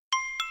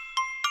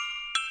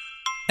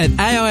At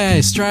AIA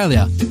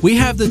Australia, we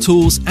have the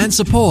tools and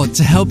support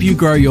to help you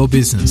grow your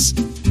business.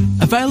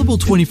 Available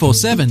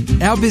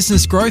 24/7, our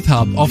Business Growth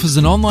Hub offers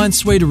an online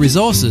suite of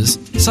resources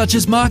such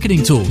as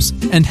marketing tools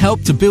and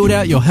help to build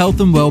out your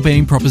health and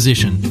wellbeing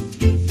proposition.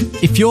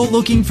 If you're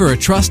looking for a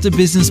trusted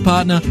business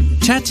partner,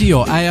 chat to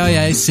your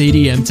AIA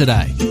CDM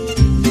today.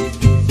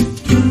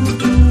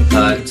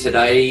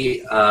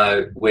 Today,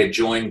 we're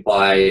joined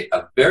by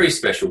a very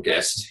special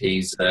guest.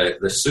 He's the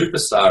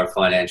superstar of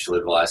financial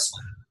advice,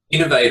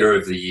 innovator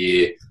of the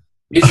year,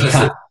 business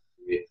of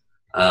the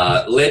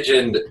year,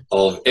 legend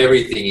of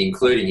everything,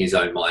 including his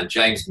own mind,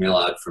 James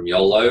Millard from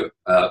YOLO.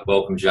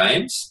 Welcome,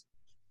 James.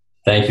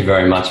 Thank you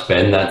very much,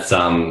 Ben. That's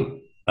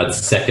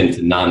second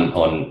to none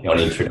on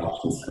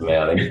introductions to me,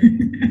 I think.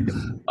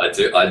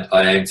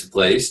 I aim to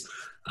please.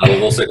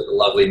 We've also got the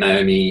lovely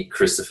Naomi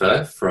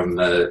Christopher from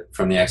the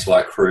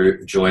XY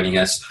crew joining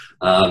us,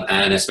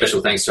 and a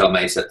special thanks to our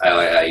mates at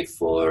AIA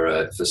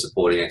for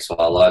supporting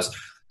XY Lives.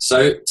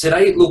 So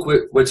today, look,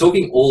 we're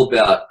talking all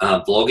about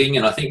blogging,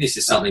 and I think this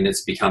is something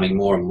that's becoming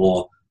more and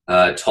more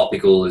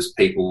topical as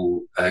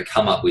people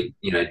come up with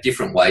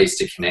different ways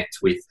to connect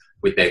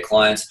with their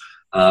clients.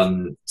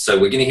 So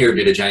we're going to hear a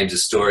bit of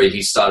James's story.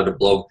 He started a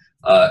blog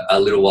a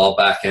little while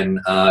back and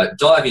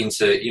dive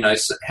into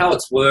how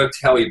it's worked,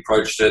 how he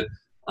approached it.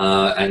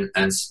 And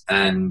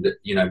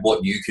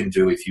what you can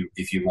do if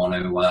you want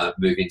to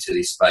move into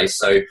this space.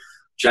 So,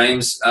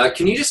 James,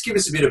 can you just give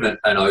us a bit of an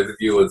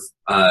overview of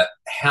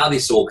how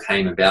this all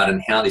came about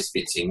and how this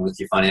fits in with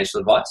your financial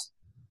advice?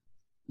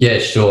 Yeah,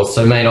 sure.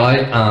 So, mate,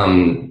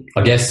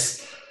 I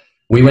guess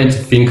we went to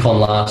FinCon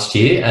last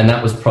year, and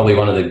that was probably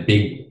one of the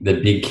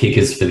big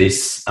kickers for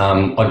this.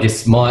 I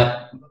guess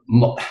my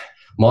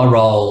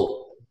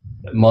role,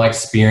 my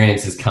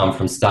experience has come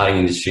from starting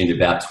industry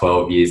about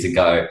 12 years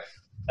ago.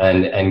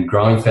 And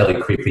growing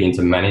fairly quickly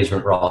into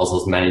management roles. I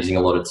was managing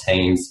a lot of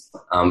teams.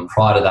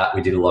 Prior to that,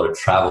 we did a lot of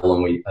travel,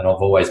 and I've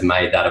always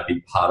made that a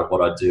big part of what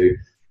I do.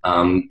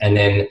 And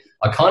then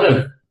I kind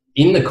of,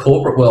 in the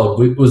corporate world,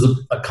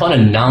 I kind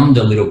of numbed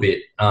a little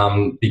bit,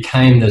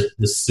 became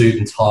the suit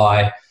and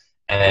tie,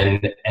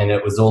 and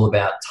it was all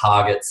about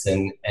targets,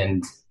 and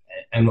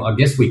I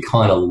guess we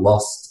kind of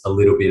lost a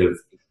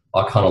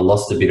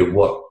bit of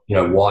what,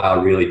 why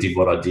I really did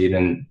what I did.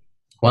 And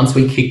once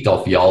we kicked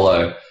off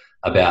YOLO,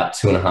 about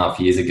 2.5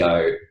 years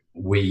ago,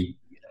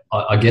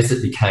 I guess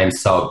it became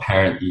so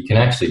apparent that you can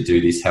actually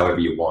do this however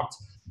you want.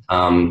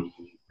 And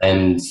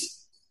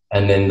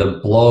then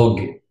the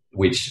blog,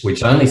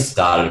 which only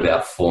started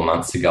about 4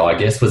 months ago, I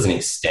guess was an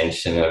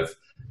extension of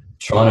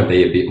trying to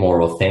be a bit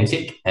more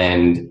authentic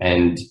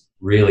and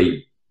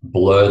really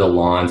blur the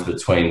lines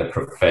between the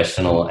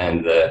professional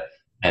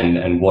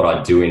and what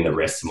I do in the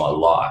rest of my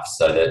life,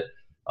 so that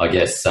I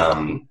guess,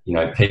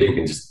 people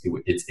can just,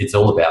 it's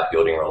all about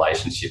building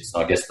relationships.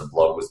 And I guess the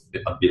blog was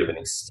a bit of an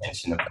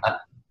extension of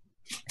that.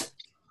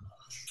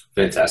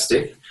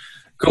 Fantastic.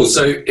 Cool.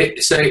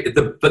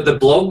 But the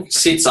blog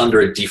sits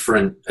under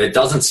it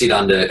doesn't sit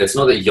under, it's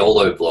not a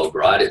YOLO blog,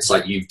 right? It's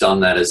like you've done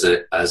that as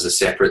a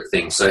separate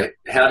thing. So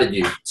how did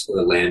you sort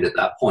of land at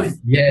that point?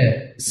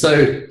 Yeah.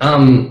 So,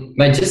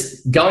 mate,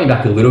 just going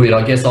back a little bit,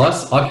 I guess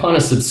I kind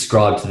of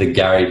subscribe to the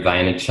Gary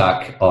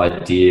Vaynerchuk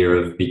idea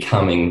of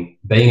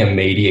being a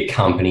media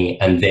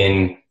company and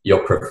then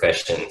your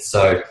profession.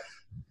 So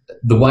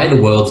the way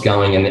the world's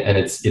going, and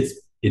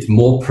it's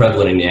more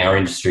prevalent in our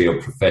industry or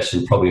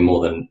profession, probably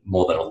more than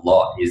a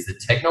lot, is that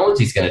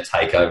technology is going to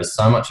take over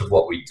so much of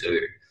what we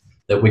do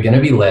that we're going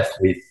to be left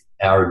with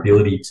our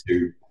ability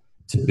to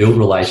build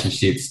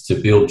relationships, to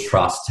build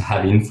trust, to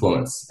have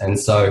influence. And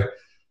so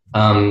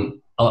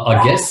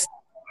I guess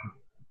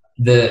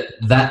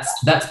that's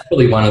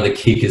probably one of the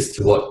kickers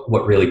to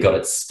what really got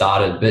it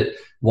started. But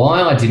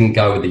why I didn't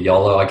go with the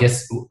YOLO, I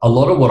guess a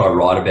lot of what I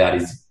write about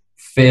is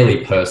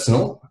fairly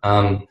personal.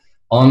 I'm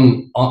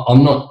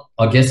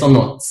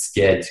not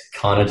scared to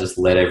kind of just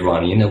let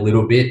everyone in a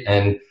little bit.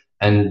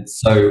 And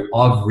so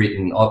I've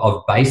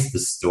based the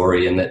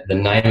story, and the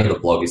name of the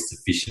blog is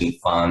Sufficient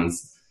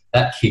Funds.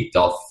 That kicked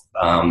off,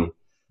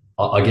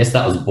 I guess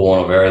that was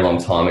born a very long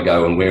time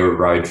ago when we were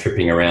road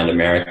tripping around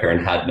America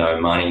and had no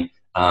money.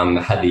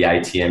 Had the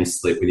ATM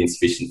slip with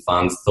Insufficient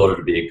Funds, thought it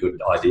would be a good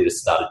idea to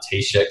start a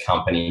t-shirt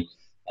company.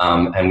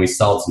 And we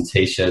sold some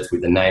t-shirts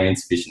with the name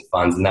Insufficient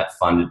Funds, and that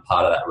funded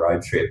part of that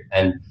road trip.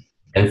 And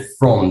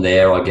from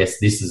there, I guess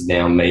this is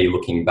now me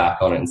looking back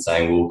on it and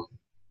saying, well,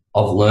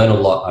 I've learned a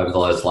lot over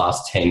those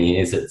last 10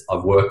 years.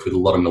 I've worked with a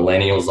lot of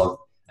millennials,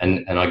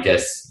 and I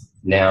guess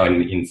now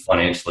in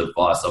financial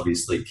advice,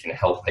 obviously can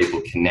help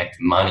people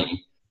connect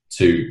money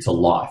to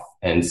life.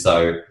 And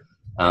so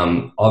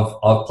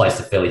I've placed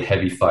a fairly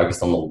heavy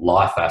focus on the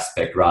life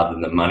aspect rather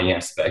than the money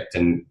aspect,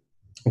 and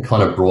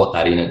kind of brought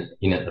that in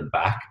at the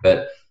back.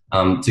 But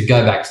to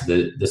go back to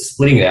the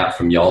splitting it out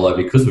from YOLO,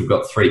 because we've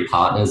got 3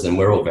 partners and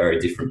we're all very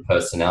different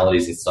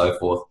personalities and so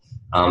forth,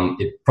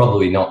 it's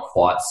probably not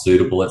quite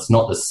suitable. It's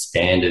not the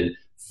standard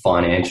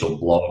financial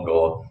blog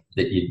or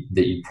that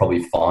you'd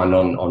probably find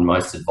on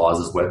most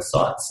advisors'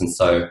 websites. And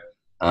so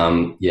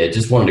yeah,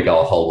 just wanted to go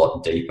a whole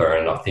lot deeper.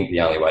 And I think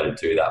the only way to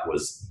do that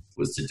was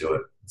to do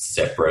it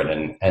separate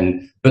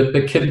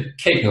but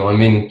keep going. I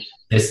mean,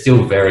 they're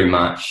still very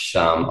much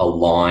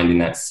aligned in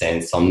that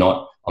sense. I'm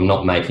not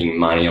making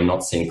money. I'm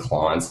not seeing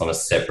clients on a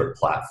separate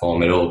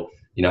platform at all.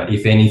 You know,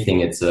 if anything,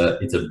 it's a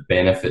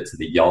benefit to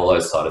the YOLO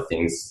side of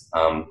things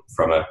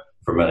from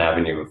an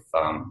avenue of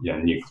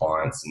new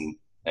clients and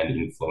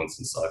influence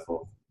and so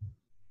forth.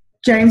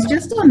 James,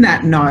 just on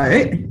that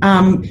note,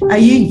 are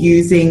you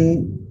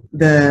using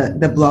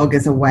the blog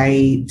as a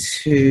way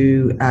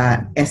to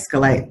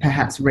escalate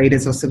perhaps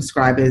readers or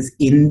subscribers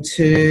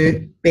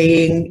into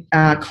being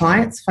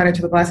clients,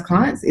 Financial Advice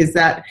clients? Is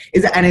that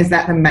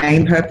the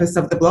main purpose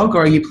of the blog,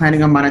 or are you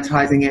planning on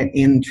monetizing it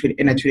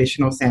in a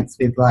traditional sense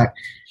with like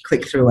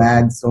click-through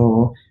ads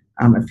or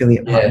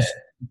affiliate partnerships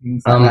and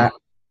things like that?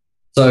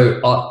 So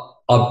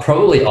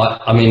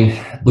I mean,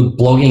 look,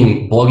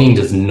 blogging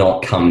does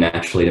not come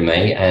naturally to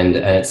me, and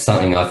it's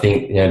something I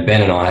think, you know,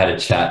 Ben and I had a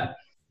chat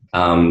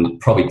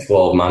probably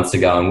 12 months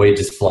ago, and we'd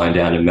just flown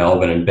down to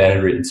Melbourne, and Ben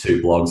had written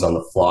 2 blogs on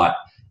the flight,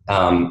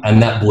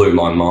 and that blew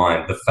my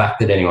mind. The fact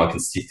that anyone can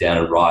sit down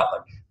and write,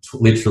 like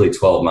literally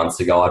 12 months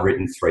ago, I'd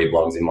written 3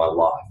 blogs in my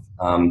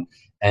life,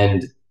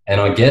 and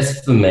I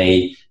guess for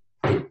me,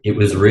 it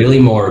was really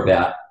more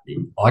about,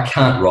 I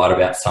can't write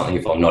about something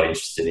if I'm not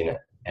interested in it,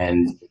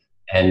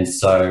 and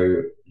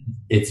so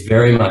it's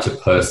very much a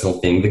personal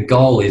thing. The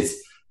goal is,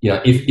 you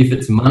know, if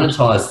it's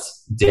monetized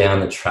down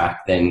the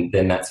track, then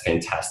that's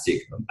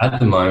fantastic. At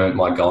the moment,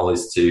 my goal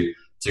is to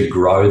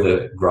grow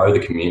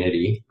the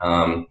community,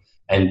 and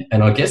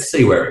I guess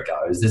see where it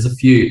goes.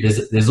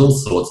 There's all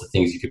sorts of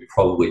things you could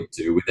probably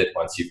do with it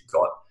once you've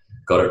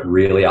got it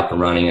really up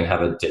and running and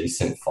have a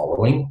decent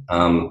following.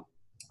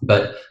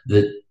 But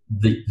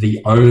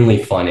the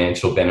only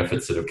financial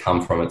benefits that have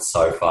come from it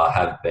so far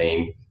have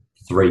been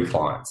 3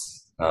 clients.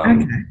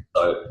 Okay.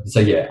 So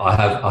yeah, I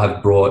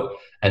have brought,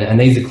 and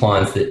these are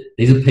clients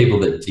these are people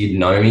that did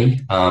know me,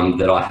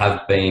 that I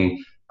have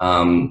been,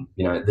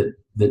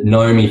 that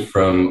know me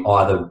from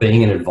either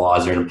being an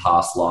advisor in a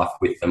past life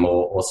with them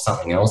or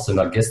something else. And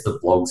I guess the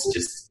blogs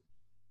just,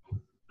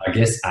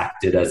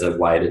 acted as a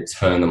way to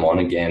turn them on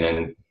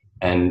again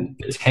and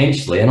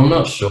potentially, and I'm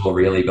not sure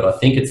really, but I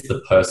think it's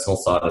the personal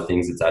side of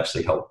things that's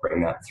actually helped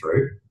bring that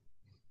through.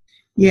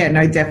 Yeah,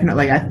 no,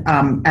 definitely.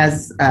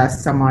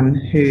 As someone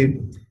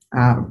who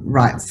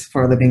writes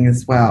for a living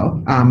as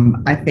well,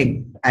 I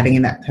think adding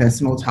in that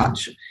personal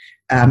touch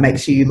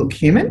makes you look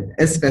human,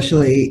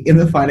 especially in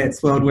the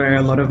finance world where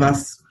a lot of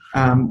us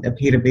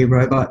appear to be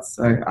robots.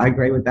 So I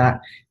agree with that.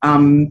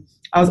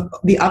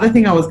 The other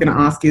thing I was going to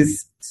ask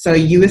is, so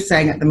you were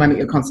saying at the moment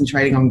you're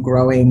concentrating on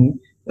growing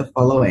the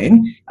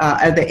following.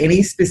 Are there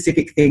any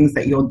specific things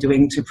that you're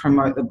doing to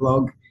promote the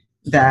blog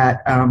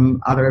that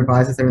other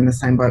advisors that are in the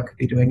same boat could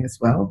be doing as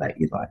well that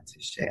you'd like to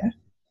share?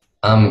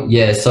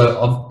 Yeah,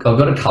 so I've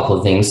got a couple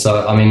of things.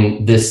 So, I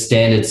mean, the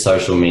standard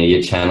social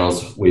media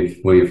channels,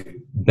 we've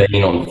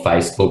been on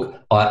Facebook.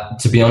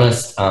 To be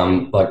honest,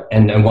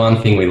 and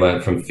one thing we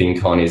learned from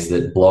FinCon is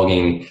that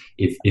blogging,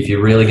 if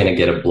you're really going to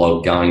get a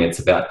blog going, it's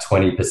about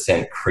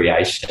 20%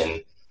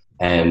 creation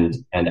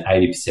and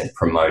 80%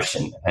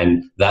 promotion.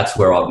 And that's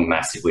where I've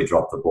massively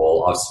dropped the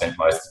ball. I've spent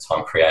most of the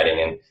time creating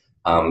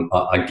and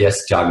I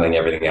guess juggling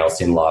everything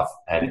else in life,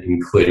 and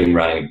including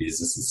running a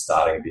business and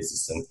starting a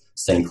business and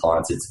seeing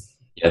clients. It's,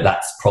 you know,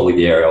 that's probably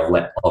the area I've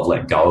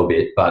let go a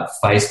bit. But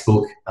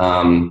Facebook,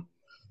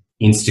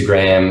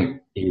 Instagram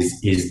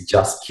is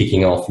just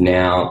kicking off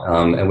now,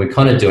 and we're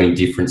kind of doing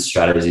different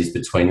strategies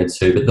between the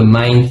two. But the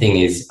main thing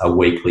is a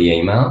weekly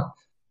email.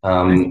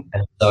 And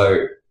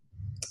so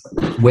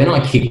when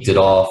I kicked it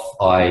off,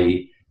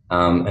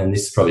 and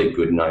this is probably a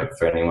good note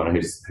for anyone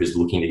who's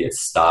looking to get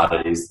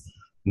started, is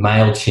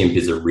MailChimp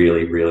is a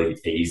really, really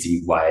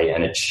easy way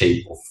and a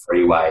cheap or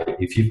free way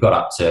if you've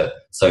got for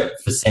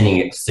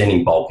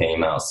sending bulk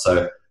emails.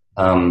 So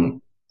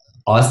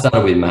I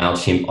started with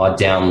MailChimp. I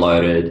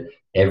downloaded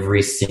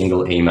every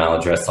single email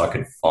address I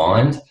could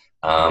find,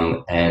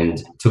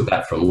 and took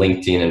that from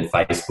LinkedIn and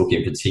Facebook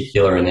in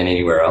particular, and then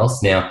anywhere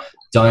else. Now,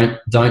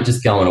 don't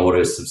just go and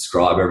auto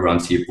subscribe everyone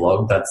to your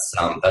blog.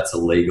 That's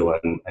illegal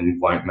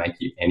and won't make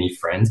you any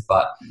friends.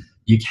 But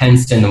you can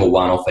send them a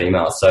one-off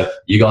email. So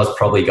you guys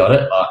probably got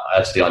it.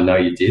 I know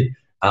you did.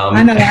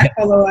 I know, I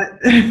follow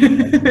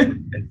it.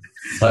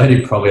 So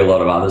did probably a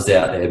lot of others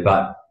out there.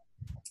 But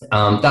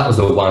that was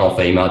a one-off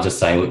email just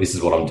saying, look, this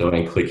is what I'm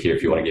doing. Click here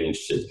if you want to get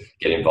interested,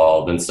 get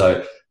involved. And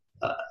so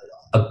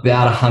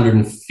about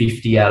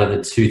 150 out of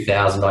the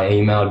 2,000 I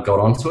emailed got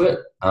onto it,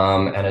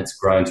 and it's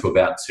grown to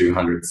about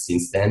 200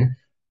 since then.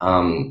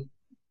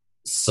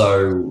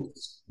 So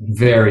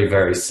very,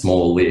 very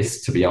small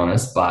list, to be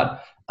honest,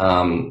 but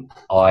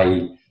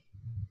I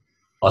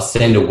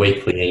send a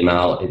weekly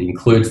email. It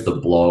includes the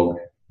blog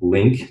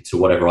link to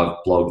whatever I've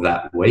blogged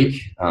that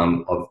week.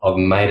 I've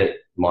made it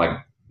my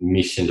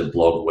mission to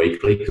blog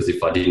weekly, because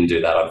if I didn't do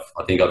that,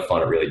 I think I'd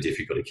find it really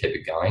difficult to keep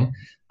it going.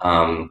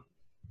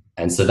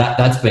 And so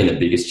that's been the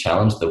biggest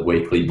challenge, the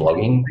weekly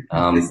blogging.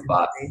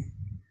 But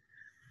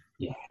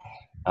yeah,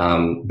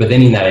 But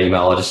then in that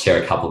email, I just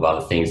share a couple of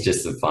other things,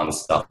 just some fun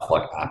stuff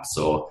like apps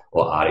or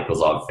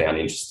articles I've found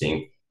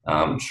interesting.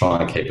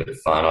 Try and keep it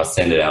fun. I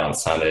send it out on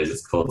Sundays.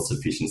 It's called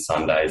Sufficient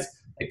Sundays.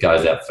 It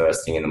goes out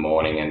first thing in the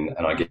morning,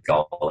 and I get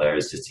goal there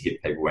is just to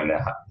hit people when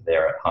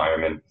they're at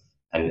home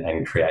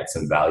and create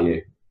some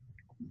value.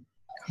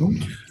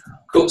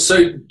 Cool.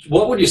 So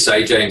what would you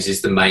say, James,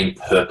 is the main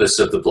purpose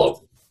of the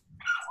blog?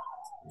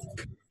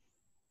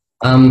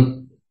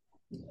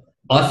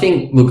 I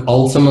think, look,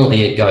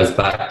 ultimately it goes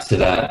back to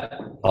that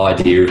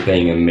idea of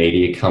being a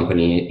media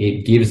company.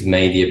 It gives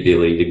me the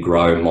ability to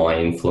grow my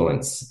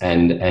influence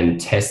and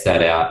test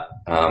that out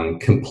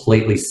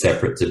completely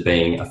separate to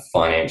being a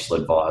financial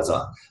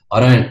advisor.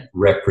 I don't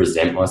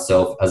represent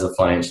myself as a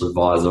financial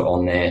advisor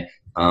on there.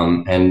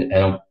 And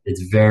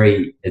it's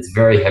very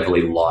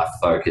heavily life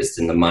focused,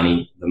 and the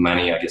money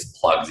I guess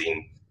plugs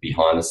in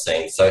behind the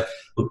scenes. So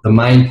look, the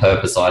main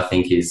purpose I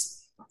think is,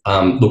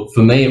 look,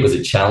 for me, it was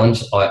a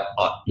challenge. I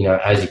you know,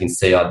 as you can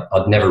see,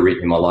 I'd never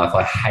written in my life.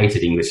 I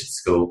hated English at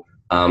school.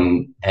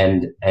 And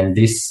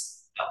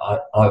this,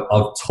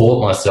 I've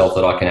taught myself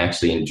that I can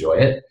actually enjoy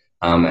it.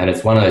 And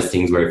it's one of those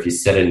things where if you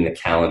set it in the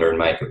calendar and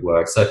make it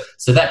work. So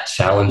that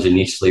challenge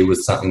initially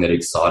was something that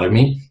excited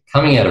me.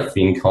 Coming out of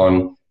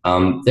FinCon,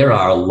 there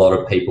are a lot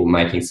of people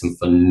making some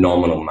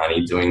phenomenal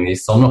money doing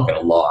this. So I'm not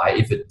going to lie.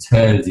 If it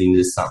turns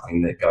into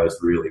something that goes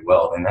really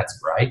well, then that's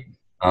great.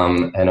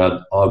 And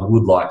I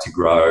would like to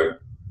grow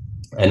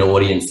an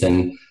audience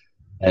and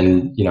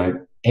you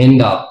know,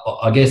 end up,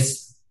 I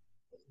guess,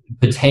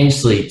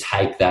 potentially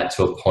take that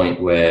to a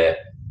point where,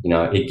 you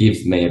know, it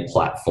gives me a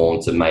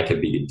platform to make a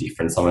bigger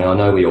difference. I mean, I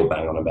know we all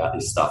bang on about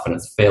this stuff and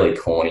it's fairly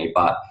corny,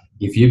 but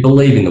if you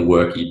believe in the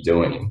work you're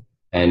doing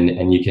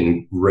and you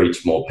can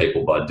reach more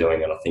people by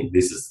doing it, I think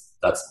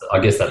I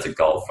guess that's a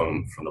goal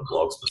from the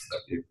blog's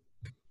perspective.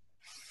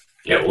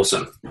 Yeah,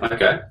 awesome.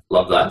 Okay,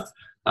 love that.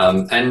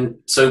 And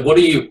so what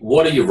do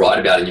you write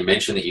about? And you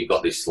mentioned that you've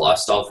got this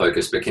lifestyle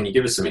focus, but can you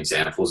give us some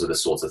examples of the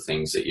sorts of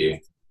things that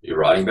you're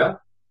writing about?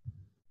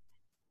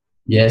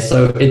 Yeah,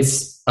 so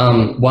it's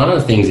one of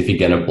the things, if you're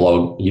going to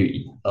blog,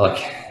 you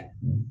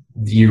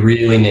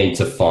really need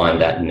to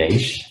find that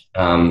niche.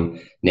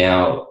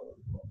 Now,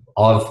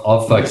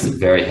 I've focused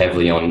very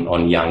heavily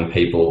on young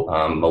people,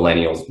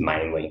 millennials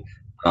mainly,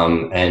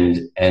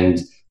 and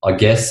I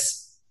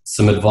guess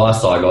some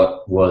advice I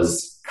got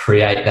was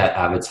create that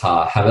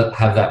avatar,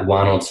 have that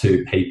one or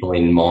two people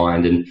in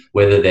mind, and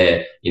whether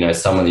they're, you know,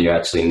 someone that you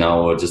actually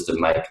know or just a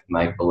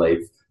make believe,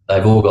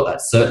 they've all got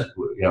that certain,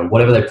 you know,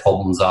 whatever their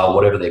problems are,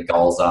 whatever their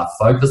goals are,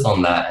 focus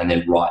on that and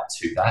then write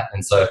to that.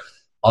 And so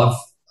I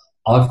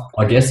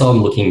guess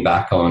I'm looking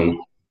back on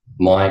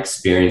my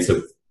experience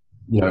of,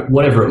 you know,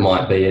 whatever it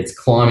might be, it's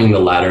climbing the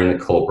ladder in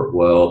the corporate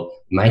world,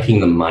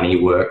 making the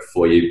money work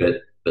for you,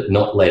 but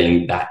not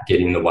letting that get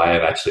in the way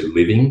of actually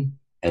living.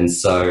 And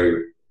so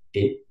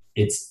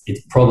it's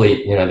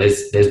probably, you know,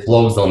 there's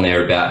blogs on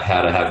there about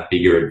how to have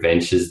bigger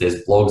adventures.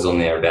 There's blogs on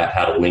there about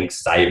how to link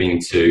saving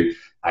to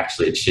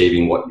actually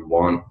achieving what you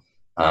want,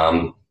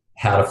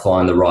 how to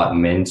find the right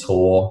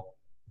mentor,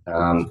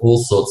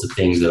 all sorts of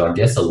things that I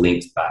guess are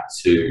linked back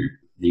to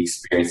the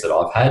experience that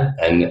I've had.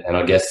 And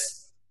I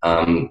guess,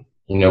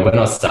 you know, when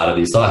I started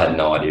this, I had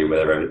no idea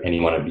whether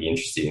anyone would be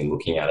interested in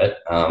looking at it.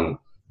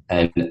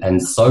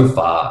 And so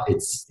far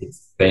it's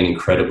been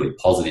incredibly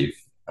positive.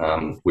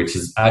 Which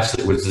has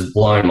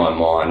blown my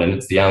mind, and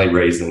it's the only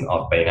reason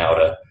I've been able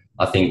to.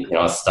 I think, you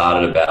know,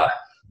 it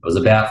was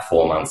about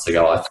 4 months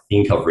ago. I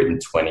think I've written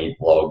 20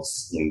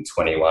 blogs in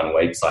 21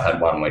 weeks. I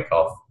had 1 week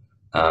off,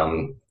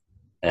 but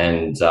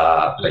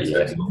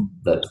yeah,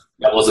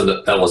 that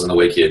wasn't the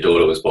week your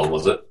daughter was born,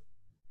 was it?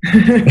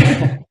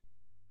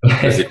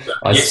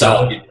 I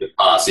started to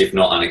pass, if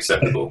not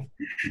unacceptable.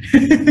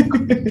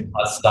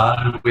 I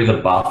started with a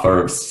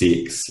buffer of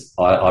 6.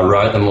 I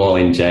wrote them all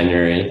in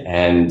January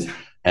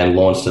and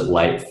launched it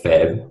late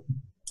Feb.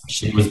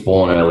 She was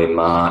born early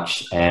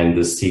March, and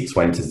the 6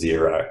 went to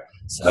 0.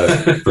 So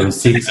from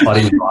 6, I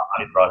didn't write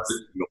a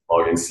single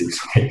blog in 6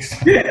 weeks.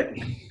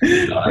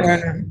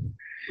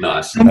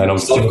 Nice. And I'm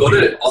still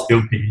picking up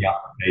the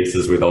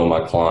pieces with all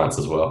my clients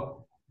as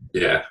well.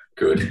 Yeah,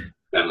 good.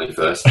 Family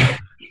first.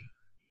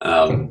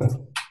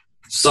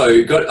 So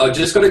I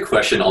just got a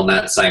question on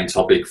that same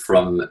topic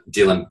from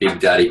Dylan Big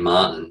Daddy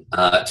Martin,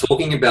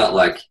 talking about,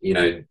 like, you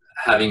know,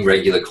 having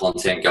regular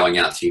content going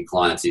out to your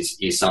clients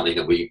is something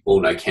that we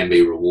all know can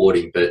be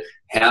rewarding, but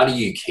how do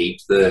you keep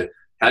the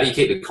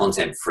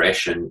content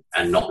fresh and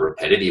not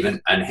repetitive?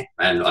 And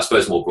I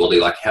suppose more broadly,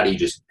 like, how do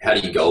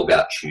you go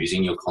about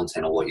choosing your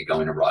content or what you're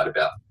going to write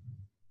about?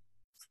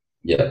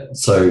 Yeah.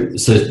 So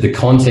the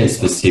content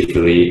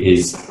specifically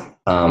is,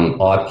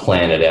 I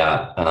plan it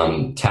out.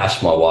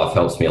 Tash, my wife,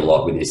 helps me a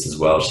lot with this as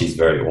well. She's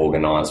very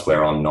organized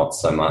where I'm not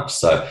so much.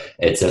 So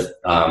it's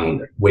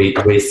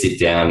we sit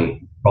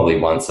down probably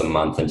once a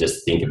month and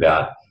just think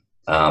about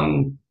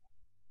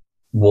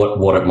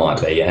what it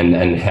might be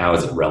and how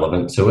is it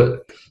relevant to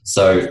it.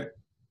 So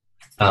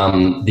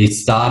the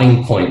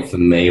starting point for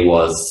me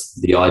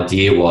the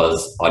idea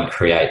was I'd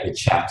create the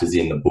chapters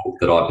in the book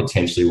that I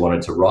potentially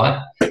wanted to write.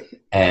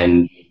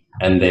 and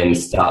then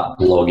start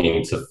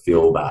blogging to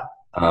fill that.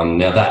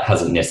 Now, that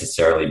hasn't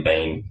necessarily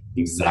been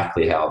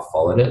exactly how I've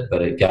followed it,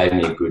 but it gave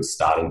me a good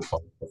starting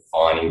point for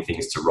finding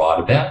things to write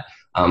about.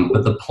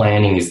 But the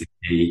planning is the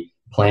key,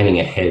 planning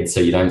ahead so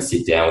you don't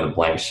sit down with a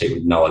blank sheet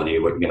with no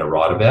idea what you're going to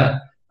write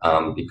about,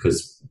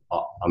 because,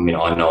 I mean,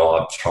 I know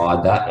I've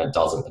tried that and it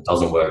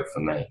doesn't work for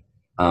me.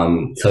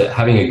 So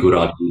having a good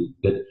idea,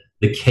 but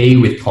the key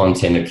with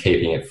content and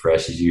keeping it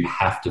fresh is you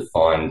have to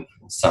find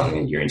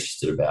something that you're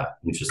interested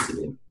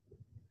in.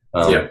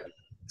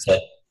 So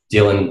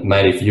Dylan,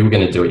 mate, if you were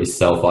going to do it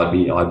yourself, I'd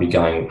be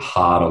going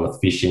hard on the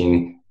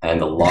fishing and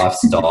the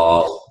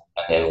lifestyle,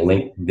 and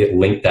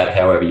link that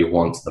however you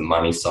want to the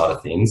money side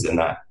of things, and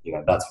that, you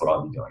know, that's what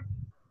I'd be doing.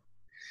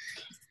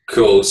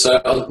 Cool. So,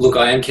 look,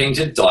 I am keen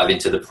to dive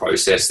into the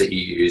process that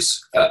you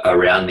use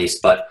around this,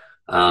 but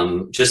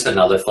just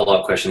another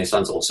follow-up question. This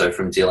one's also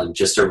from Dylan,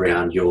 just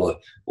around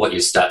what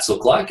your stats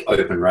look like,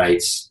 open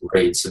rates,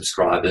 read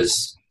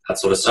subscribers, that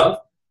sort of stuff.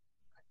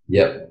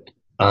 Yep.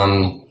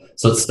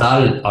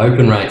 So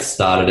open rates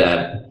started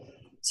at,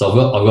 so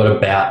I've got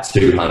about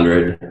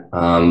 200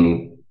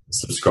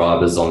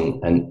 subscribers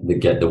and they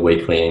get the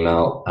weekly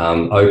email.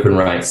 Open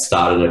rates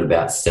started at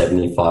about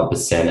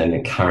 75% and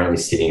they're currently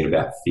sitting at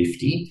about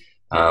 50.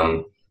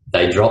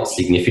 They dropped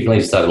significantly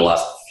just over the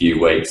last few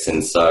weeks.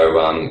 And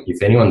so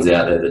if anyone's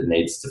out there that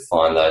needs to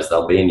find those,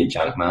 they'll be in your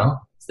junk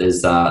mail.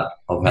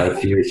 I've had a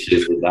few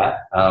issues with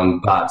that.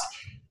 But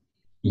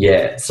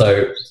yeah,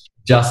 so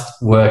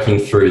just working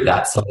through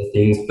that sort of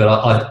things.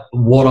 But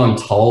what I'm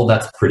told,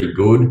 that's pretty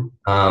good.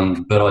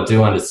 But I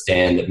do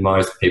understand that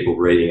most people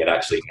reading it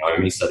actually know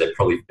me, so they're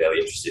probably fairly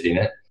interested in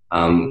it.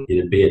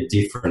 It'd be a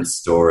different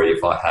story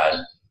if I had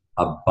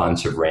a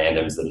bunch of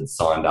randoms that had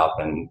signed up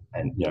and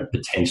you know,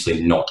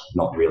 potentially not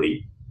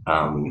really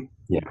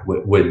you know,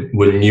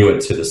 were newer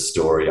to the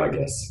story, I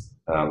guess.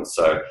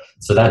 So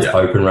that's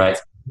open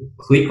rates.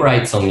 Click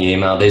rates on the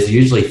email, there's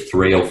usually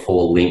 3 or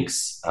 4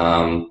 links,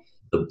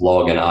 the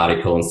blog, an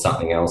article, and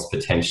something else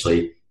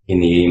potentially in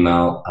the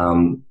email.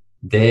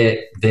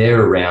 They're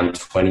around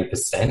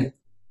 20%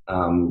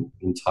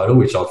 in total,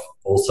 which I've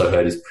also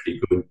heard is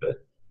pretty good.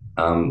 But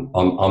I'm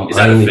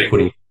only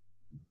putting.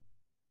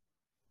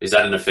 Is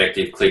that an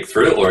effective click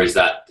through, or is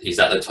that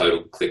the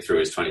total click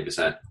through is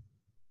 20%?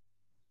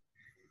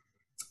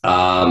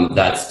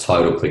 That's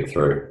total click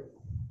through.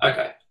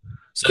 Okay.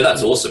 So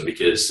that's awesome,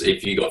 because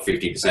if you got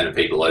 50% of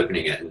people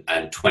opening it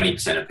and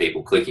 20% of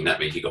people clicking, that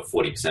means you got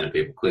 40% of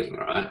people clicking,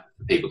 right?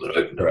 The people that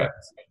opened it.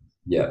 Correct.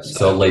 Yeah.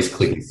 So at least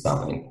clicking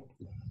something.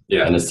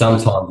 Yeah. And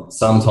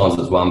sometimes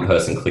it's one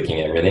person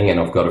clicking everything,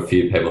 and I've got a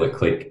few people that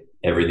click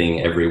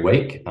everything every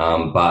week.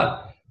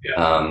 But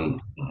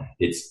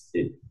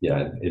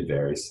it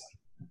varies.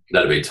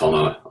 That'd be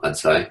Tomo, I'd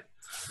say.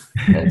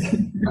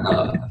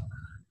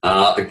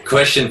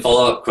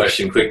 Follow-up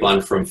question, quick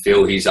one from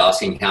Phil. He's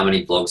asking how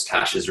many blogs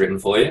Tash has written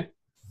for you?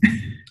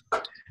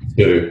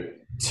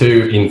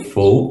 2 in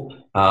full,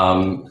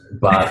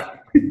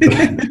 but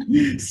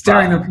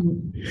staring up.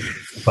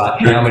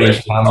 But how many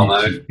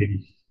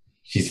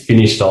she's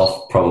finished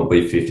off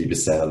probably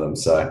 50% of them.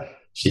 So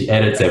she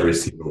edits every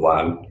single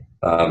one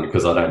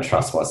because I don't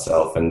trust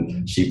myself,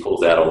 and she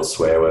pulls out all the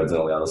swear words and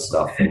all the other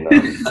stuff. And,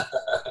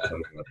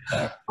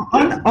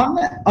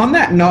 on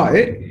that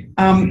note,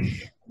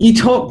 you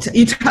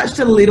touched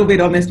a little bit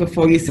on this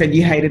before. You said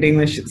you hated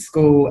English at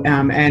school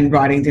and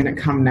writing didn't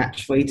come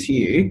naturally to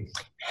you.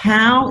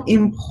 How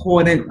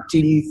important do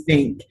you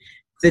think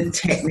the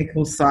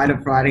technical side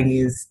of writing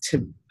is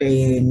to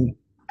being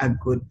a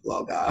good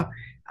blogger,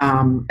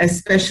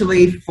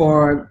 especially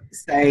for,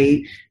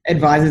 say,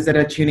 advisors that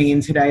are tuning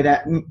in today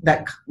that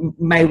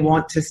may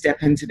want to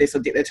step into this or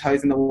dip their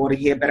toes in the water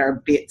here but are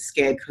a bit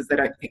scared because they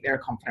don't think they're a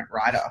confident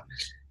writer?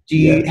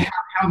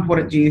 How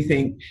important do you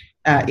think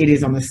it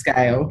is on the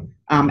scale,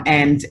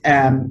 and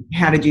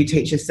how did you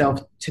teach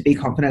yourself to be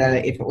confident at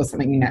it if it was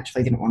something you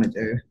naturally didn't want to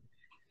do?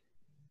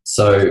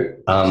 So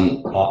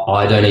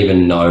I don't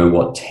even know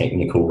what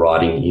technical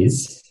writing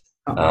is.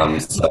 I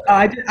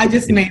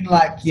just mean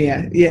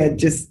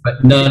just.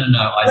 But no.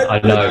 I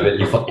know, but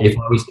if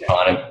I was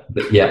trying to,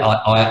 but yeah,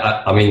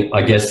 I mean,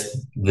 I guess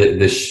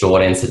the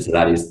short answer to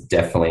that is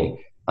definitely.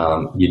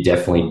 You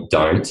definitely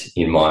don't,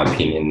 in my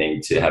opinion,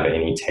 need to have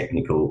any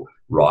technical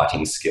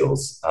writing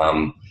skills.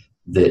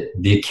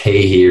 The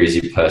key here is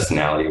your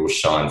personality will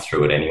shine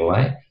through it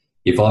anyway.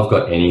 If I've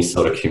got any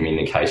sort of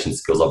communication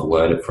skills, I've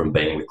learned it from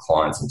being with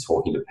clients and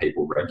talking to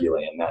people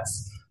regularly, and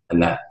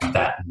that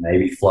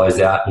maybe flows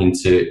out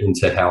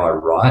into how I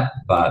write.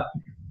 But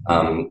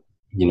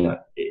you know,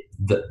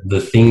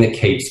 the thing that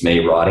keeps me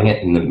writing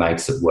it and that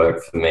makes it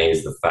work for me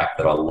is the fact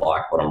that I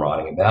like what I'm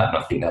writing about, and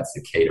I think that's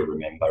the key to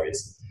remember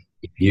is.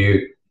 If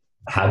you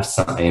have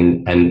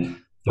something, and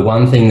the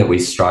one thing that we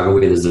struggle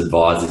with as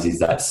advisors is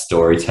that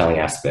storytelling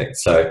aspect.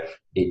 So,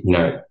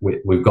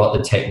 we've got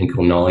the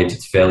technical knowledge.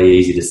 It's fairly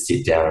easy to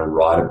sit down and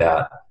write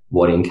about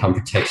what income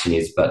protection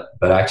is, but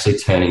actually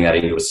turning that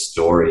into a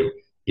story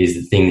is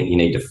the thing that you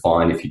need to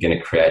find if you're going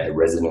to create the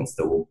resonance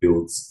that will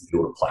build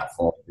a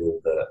platform,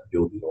 build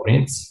the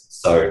audience.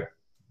 So,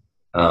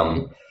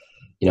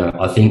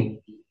 I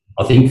think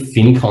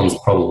FinCon's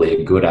probably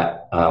a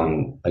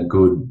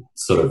good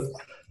sort of,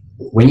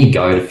 when you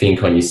go to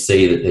FinCon, you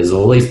see that there's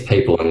all these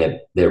people and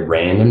they're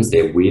randoms,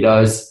 they're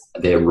weirdos,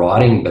 they're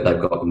writing, but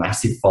they've got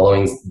massive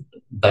followings.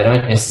 They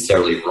don't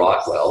necessarily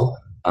write well,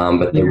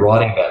 but they're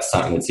writing about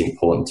something that's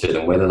important to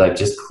them, whether they've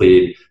just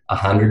cleared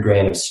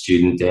 $100,000 of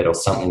student debt or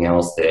something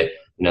else. They've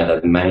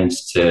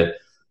managed to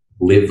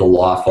live the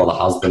life while the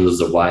husband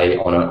was away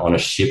on a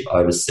ship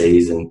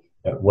overseas, and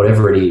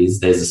whatever it is,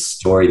 there's a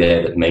story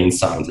there that means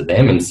something to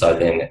them, and so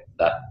then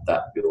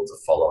that builds a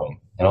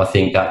following. And I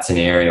think that's an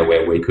area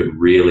where we could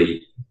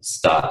really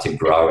start to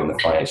grow in the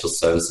financial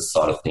services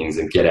side of things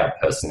and get our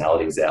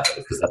personalities out there,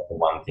 because that's the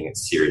one thing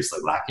that's seriously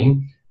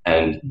lacking.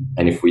 And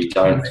if we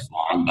don't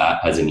find that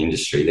as an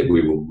industry, that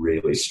we will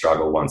really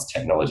struggle once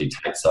technology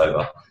takes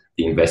over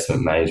the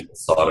investment management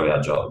side of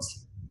our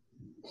jobs.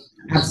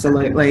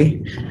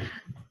 Absolutely.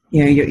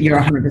 Yeah, you're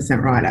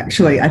 100% right.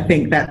 Actually, I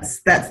think that's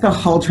the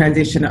whole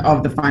transition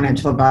of the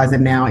financial advisor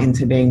now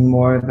into being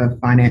more of a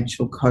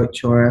financial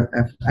coach, or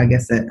a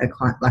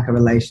client, like a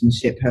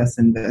relationship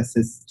person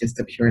versus just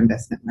a pure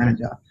investment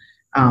manager.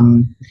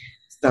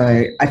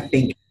 So I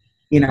think,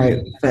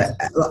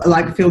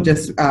 like Phil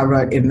just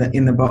wrote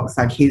in the box,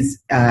 like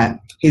he's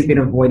been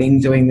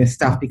avoiding doing this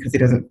stuff because he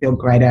doesn't feel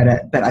great at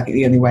it. But I think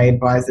the only way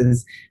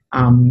advisors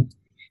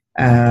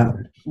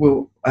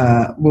will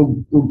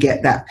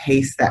get that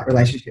piece, that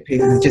relationship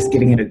piece, is just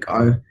giving it a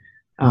go.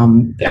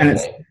 And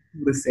it's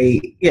cool to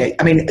see. Yeah,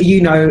 I mean,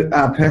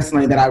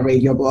 personally that I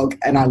read your blog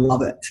and I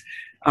love it.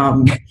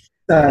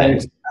 So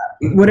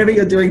whatever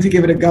you're doing to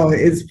give it a go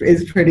is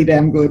pretty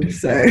damn good.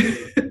 So.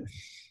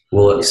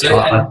 Well,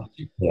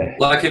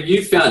 like, have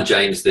you found,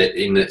 James,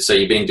 that so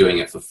you've been doing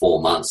it for 4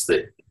 months,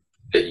 that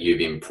you've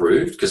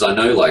improved? Because I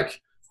know,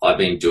 like, I've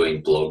been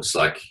doing blogs,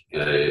 like,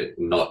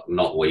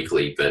 not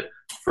weekly, but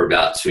for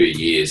about 2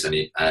 years, and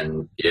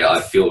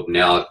I feel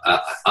now,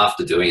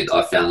 after doing it,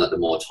 I found that the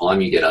more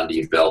time you get under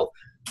your belt,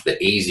 the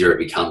easier it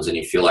becomes, and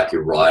you feel like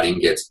your writing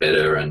gets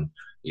better and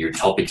your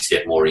topics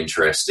get more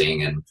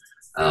interesting. And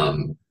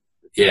are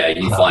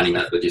you finding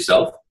that with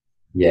yourself?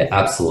 Yeah,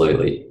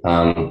 absolutely.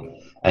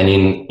 And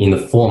in the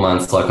 4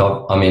 months, like,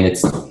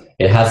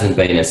 it hasn't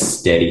been a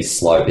steady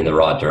slope in the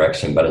right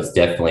direction, but it's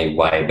definitely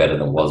way better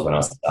than it was when I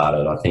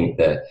started. I think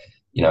that,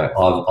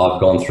 I've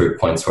gone through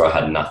points where I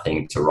had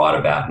nothing to write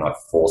about, and I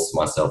forced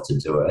myself to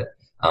do it.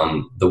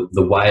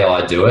 The way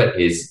I do it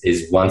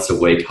is once a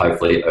week,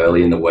 hopefully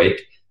early in the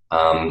week,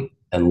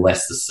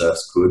 unless the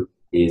surf's good,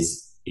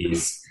 is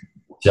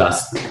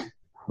just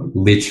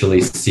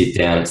literally sit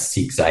down at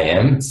 6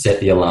 a.m.,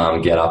 set the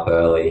alarm, get up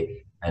early,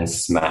 and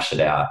smash it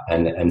out.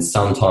 And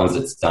sometimes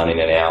it's done in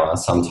an hour,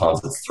 sometimes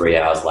it's 3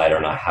 hours later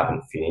and I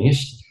haven't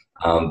finished.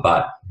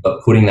 But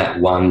putting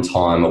that one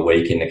time a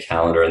week in the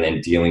calendar and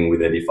then dealing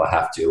with it if I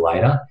have to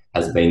later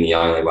has been the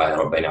only way that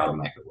I've been able to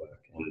make it work.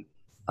 And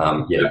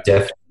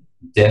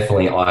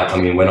definitely.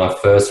 I mean, when I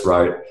first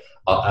wrote,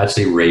 I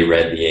actually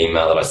reread the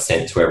email that I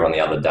sent to everyone the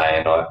other day,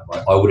 and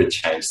I would have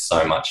changed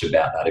so much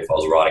about that if I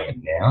was writing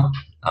it now.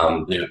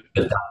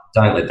 But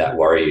don't let that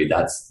worry you.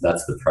 That's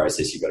the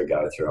process you've got to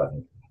go through, I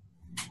think.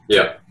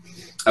 Yeah.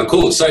 Oh,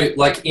 cool. So,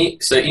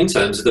 in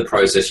terms of the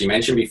process, you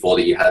mentioned before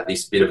that you had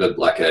this bit of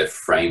a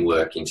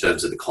framework in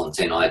terms of the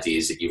content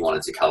ideas that you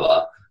wanted to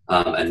cover,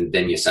 and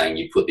then you're saying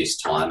you put this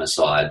time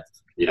aside,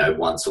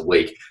 once a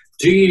week.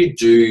 Do you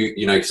do,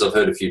 because I've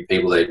heard a few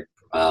people, they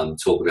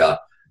talk about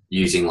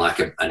using like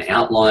an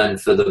outline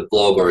for the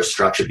blog or a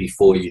structure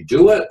before you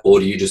do it, or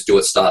do you just do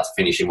it start to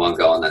finish in one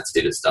go and that's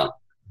it, it's done?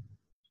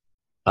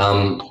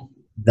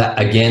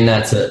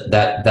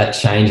 That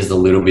changes a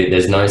little bit.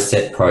 There's no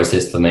set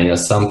process for me.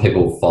 Some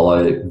people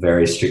follow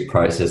very strict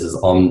processes.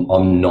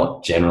 I'm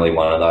not generally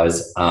one of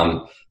those.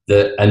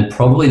 And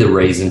probably the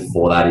reason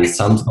for that is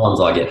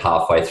sometimes I get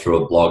halfway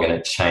through a blog and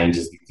it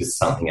changes because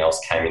something else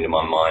came into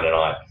my mind and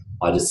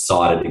I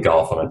decided to go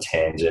off on a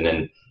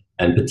tangent,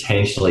 and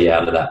potentially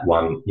out of that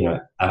one,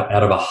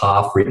 out of a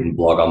half-written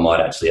blog, I might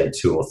actually have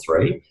 2 or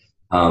 3,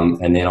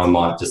 and then I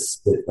might just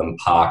split them,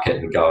 park it,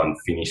 and go and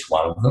finish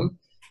one of them.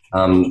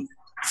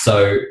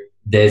 So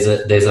there's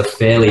a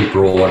fairly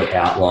broad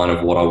outline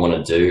of what I want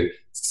to do.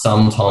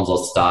 Sometimes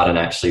I'll start and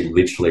actually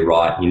literally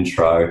write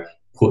intro,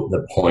 put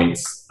the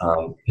points,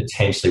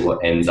 potentially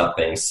what ends up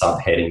being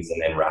subheadings, and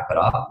then wrap it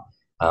up,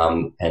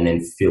 and then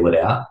fill it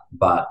out.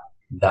 But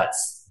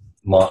that's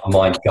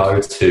my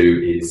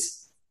go-to is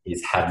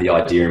have the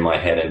idea in my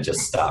head and just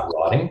start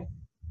writing.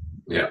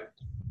 Yeah.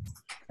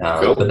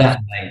 Cool. But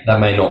that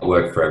may not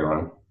work for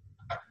everyone.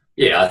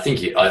 Yeah, I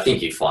think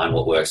you find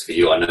what works for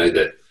you. I know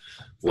that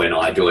when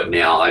I do it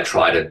now, I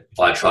try to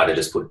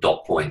just put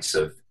dot points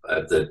of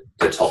the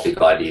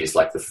topic ideas,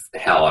 like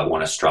how I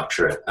want to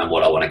structure it and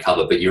what I want to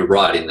cover. But you're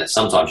right in that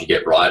sometimes you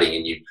get writing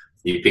and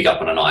you pick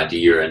up on an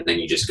idea and then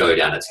you just go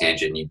down a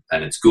tangent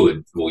and it's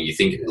good. Well,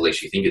 at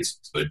least you think it's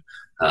good.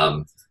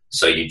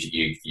 So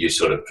you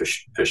sort of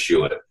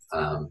pursue it.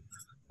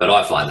 But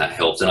I find that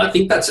helps, and I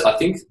think that's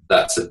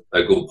a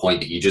good point,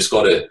 that you just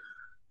got to,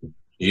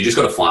 You just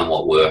got to find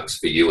what works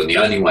for you, and the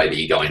only way that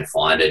you're going to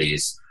find it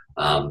is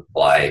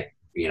by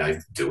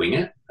doing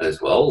it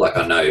as well. Like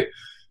I know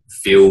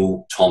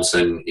Phil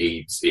Thompson,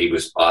 he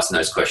was asking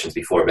those questions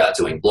before about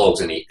doing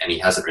blogs, and he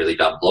hasn't really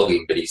done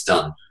blogging, but he's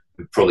done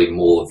probably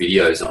more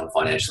videos on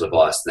financial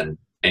advice than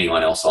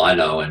anyone else I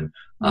know, and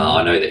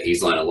I know that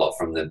he's learned a lot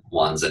from the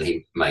ones, and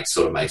he makes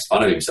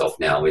fun of himself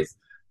now with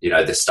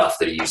the stuff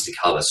that he used to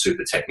cover,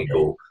 super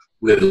technical,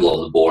 little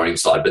on the boring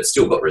side, but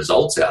still got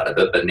results out of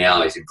it. But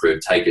now he's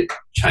improved,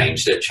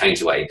 changed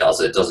the way he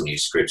does it, doesn't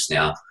use scripts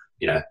now,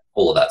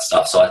 all of that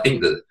stuff. So I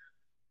think that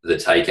the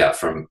takeout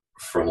from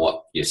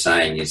what you're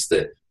saying is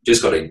that you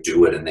just got to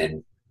do it and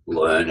then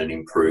learn and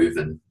improve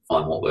and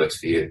find what works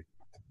for you.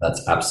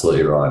 That's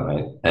absolutely right,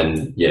 mate.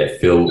 And yeah,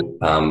 Phil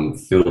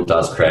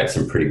does create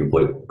some pretty good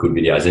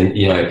videos. And,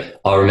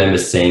 I remember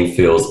seeing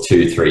Phil's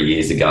 2-3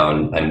 years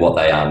ago, and what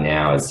they are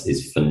now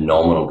is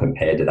phenomenal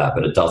compared to that,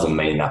 but it doesn't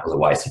mean that was a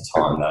waste of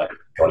time that I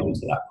got him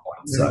to that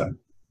point. So,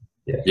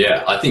 yeah.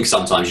 Yeah, I think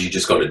sometimes you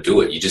just got to do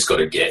it. You just got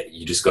to get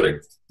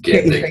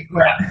the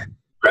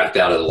crap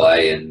out of the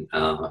way and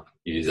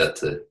use that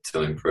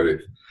to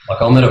improve. Like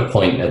I'm at a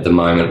point at the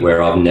moment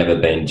where I've never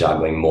been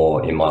juggling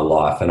more in my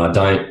life, and I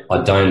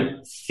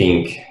don't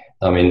think.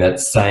 I mean,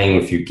 that's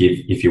saying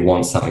if you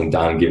want something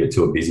done, give it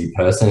to a busy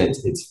person.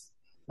 It's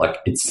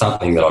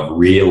something that I've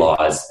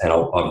realised, and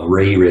I've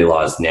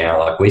realised now.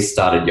 Like we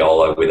started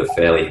YOLO with a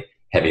fairly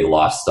heavy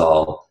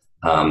lifestyle,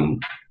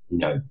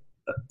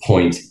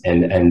 point,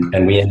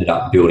 and we ended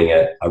up building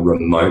a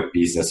remote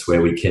business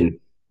where we can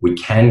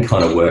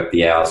kind of work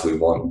the hours we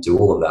want and do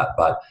all of that,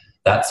 but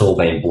that's all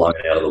been blown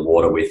out of the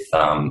water with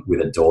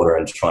a daughter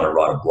and trying to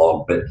write a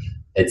blog.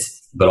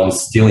 But I'm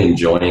still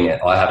enjoying it.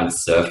 I haven't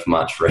surfed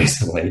much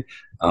recently,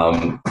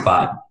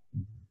 but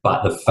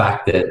the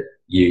fact that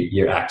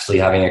you're actually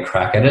having a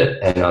crack at it,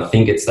 and I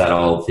think it's that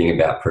old thing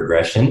about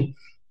progression.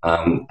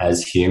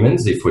 As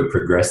humans, if we're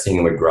progressing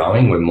and we're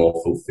growing, we're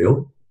more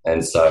fulfilled,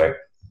 and so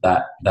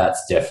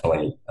that's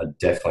definitely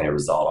a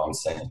result I'm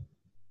seeing.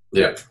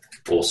 Yeah,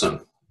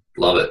 awesome.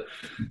 Love it.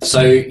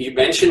 So you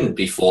mentioned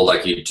before,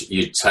 like you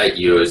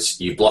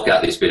block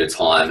out this bit of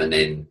time and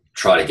then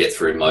try to get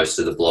through most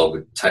of the blog.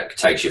 It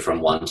takes you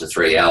from 1 to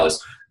 3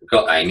 hours. We've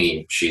got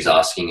Amy, she's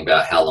asking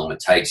about how long it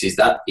takes. Is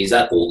that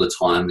all the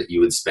time that you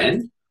would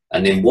spend?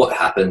 And then what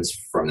happens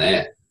from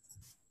there?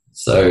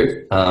 So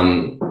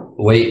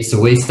we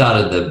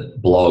started the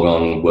blog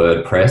on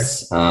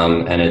WordPress,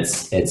 and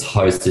it's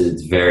hosted.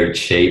 It's very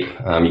cheap.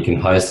 You can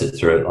host it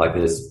through it. Like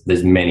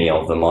there's many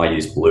of them. I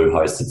use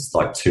Bluehost. It's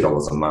like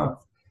 $2 a month.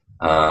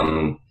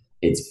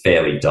 It's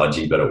fairly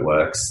dodgy, but it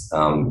works.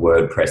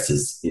 WordPress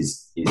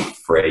is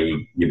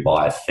free. You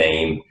buy a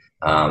theme,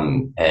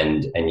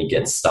 and you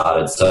get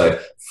started. So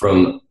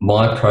from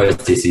my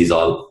process is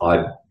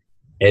I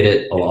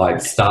edit, or I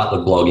start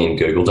the blog in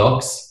Google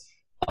Docs.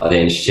 I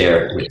then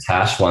share it with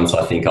Tash once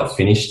I think I've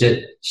finished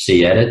it.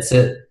 She edits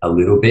it a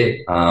little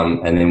bit,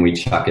 and then we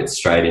chuck it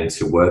straight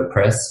into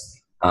WordPress.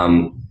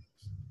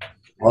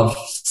 I've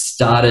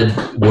started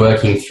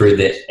working through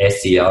the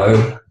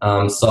SEO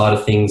side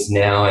of things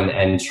now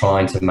and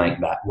trying to make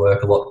that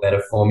work a lot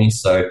better for me.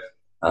 So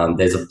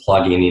there's a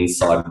plugin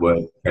inside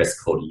WordPress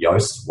called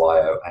Yoast,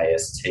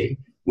 Y-O-A-S-T,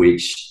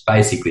 which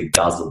basically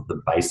does the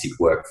basic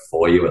work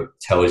for you. It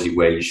tells you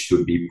where you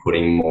should be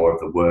putting more of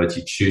the words.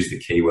 You choose the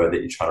keyword that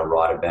you're trying to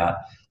write about.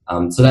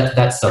 So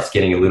that stuff's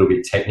getting a little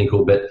bit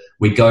technical, but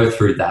we go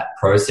through that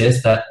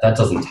process. That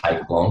doesn't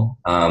take long.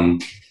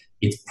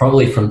 It's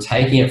probably from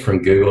taking it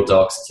from Google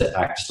Docs to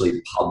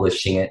actually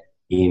publishing it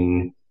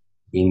in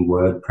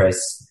WordPress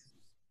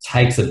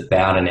takes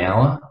about an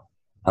hour.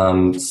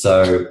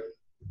 So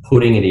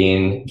putting it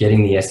in,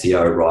 getting the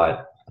SEO right,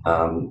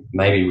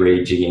 maybe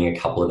rejigging a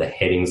couple of the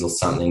headings or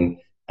something,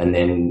 and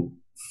then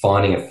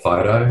finding a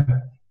photo,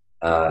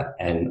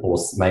 or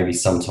maybe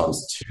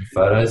sometimes 2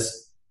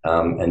 photos,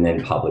 and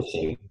then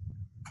publishing.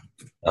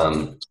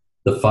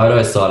 The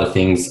photo side of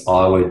things,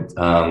 I would,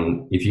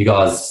 if you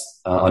guys,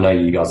 I know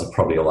you guys are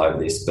probably all over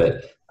this,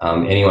 but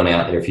anyone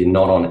out there, if you're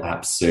not on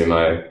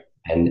AppSumo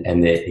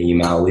and their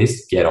email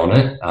list, get on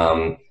it.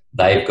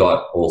 They've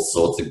got all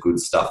sorts of good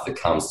stuff that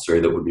comes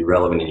through that would be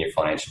relevant in your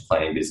financial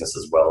planning business,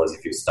 as well as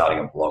if you're starting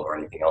a blog or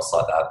anything else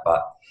like that.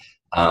 But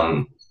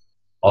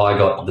I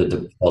got the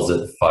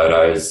deposit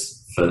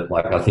photos for,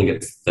 like, I think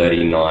it's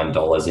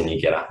 $39, and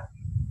you get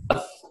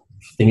I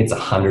think it's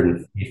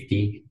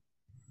 150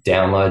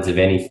 downloads of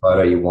any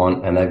photo you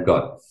want, and they've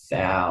got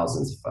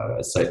thousands of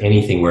photos. So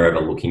anything we're ever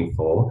looking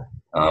for,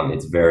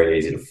 it's very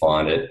easy to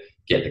find it,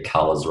 get the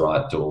colors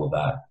right, do all of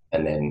that,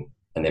 and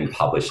then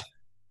publish it.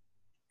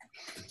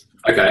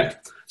 Okay.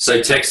 So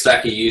tech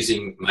stack, are you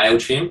using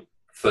MailChimp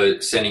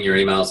for sending your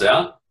emails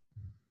out?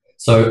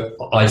 So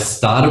I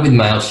started with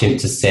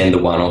MailChimp to send the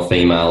one-off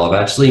email. I've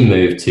actually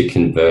moved to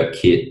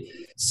ConvertKit.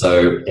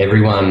 So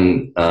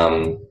everyone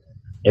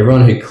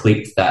who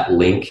clicked that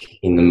link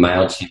in the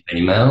MailChimp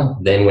email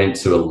then went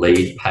to a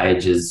Lead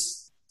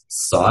Pages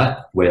site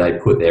where they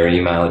put their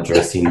email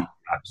address in to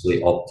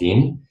actually opt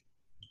in.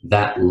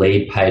 That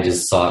Lead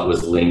Pages site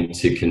was linked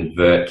to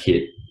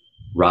ConvertKit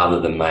rather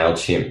than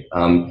MailChimp.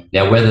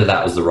 Now, whether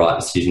that was the right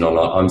decision or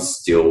not, I'm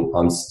still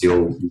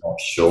not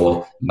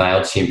sure.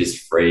 MailChimp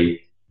is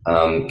free.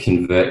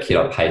 ConvertKit,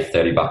 I pay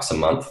 $30 a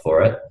month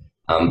for it.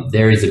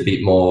 There is a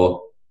bit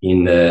more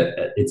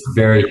it's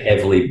very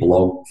heavily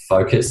blog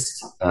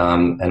focused,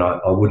 and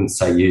I wouldn't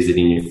say use it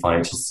in your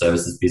financial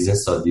services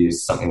business. I'd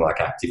use something like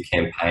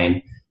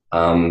ActiveCampaign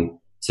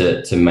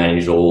to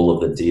manage all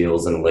of the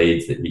deals and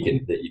leads that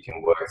you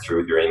can work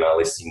through with your email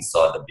list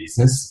inside the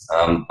business.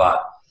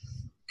 But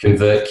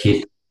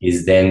ConvertKit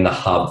is then the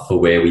hub for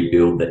where we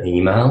build the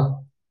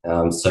email.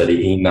 So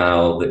the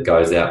email that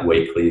goes out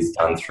weekly is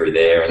done through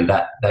there, and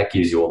that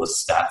gives you all the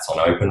stats on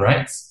open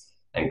rates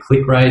and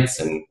click rates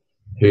and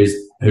who's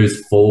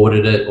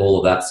forwarded it, all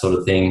of that sort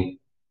of thing.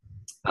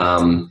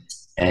 And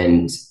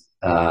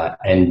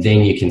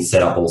then you can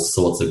set up all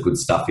sorts of good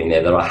stuff in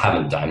there that I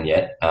haven't done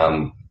yet,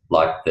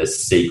 like the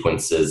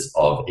sequences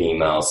of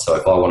emails. So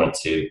if I wanted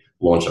to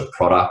launch a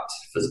product,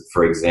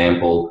 for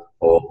example,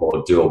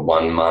 or do a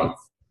 1 month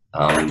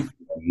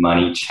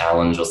money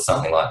challenge or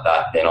something like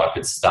that, then I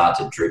could start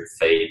to drip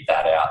feed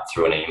that out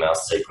through an email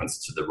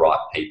sequence to the right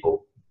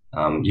people.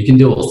 You can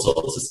do all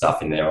sorts of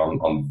stuff in there.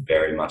 I'm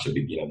very much a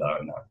beginner though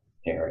in that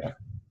area.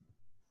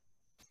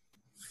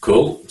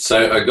 Cool.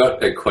 So I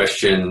got a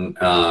question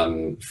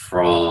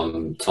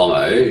from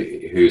Tomo,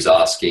 who's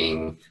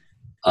asking,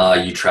 are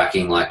you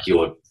tracking like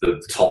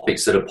the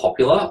topics that are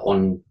popular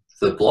on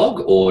the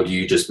blog, or do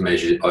you just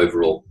measure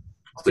overall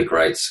click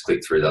rates,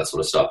 click through, that sort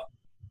of stuff?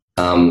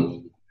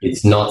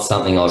 It's not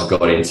something I've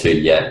got into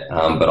yet,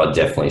 but I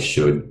definitely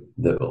should.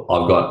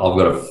 I've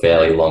got a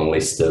fairly long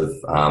list of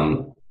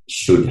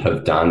should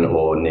have done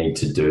or need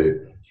to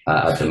do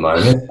at the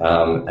moment,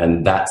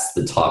 and that's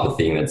the type of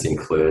thing that's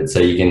included. So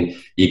you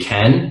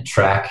can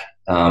track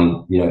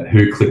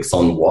who clicks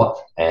on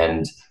what,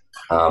 and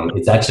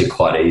it's actually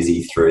quite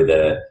easy through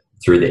the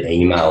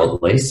email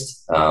at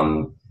least.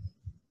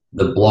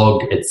 The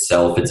blog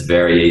itself, it's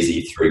very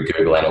easy through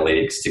Google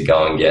Analytics to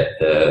go and get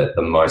the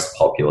most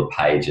popular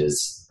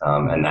pages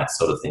and that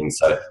sort of thing.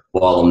 So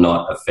while I'm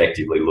not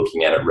effectively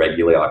looking at it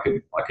regularly, I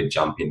could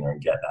jump in there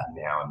and get that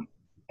now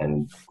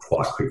and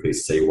quite quickly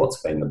see what's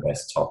been the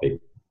best topic.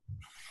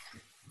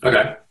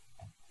 Okay,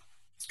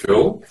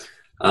 cool.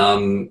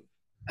 And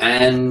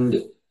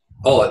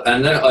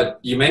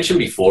you mentioned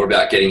before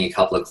about getting a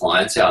couple of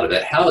clients out of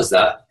it. How has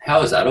that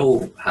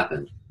all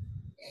happened?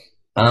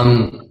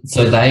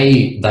 So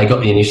they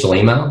got the initial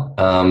email,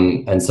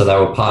 and so they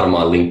were part of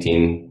my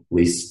LinkedIn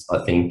list, I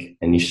think,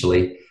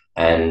 initially,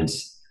 and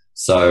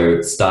so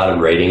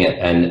started reading it,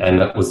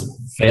 and it was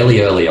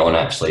fairly early on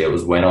actually. It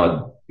was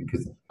I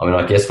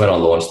guess when I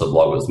launched the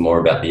blog, it was more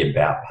about the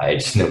about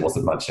page, and there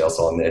wasn't much else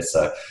on there.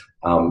 So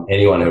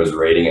anyone who was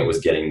reading it was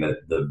getting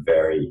the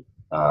very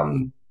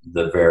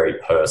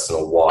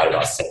personal, why did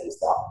I set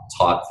this up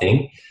type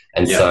thing.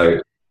 And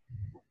so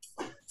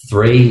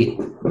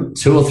 2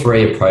 or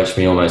 3 approached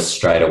me almost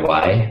straight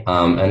away.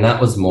 And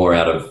that was more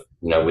out of,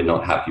 we're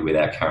not happy with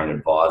our current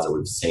advisor.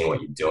 We've seen what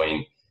you're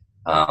doing.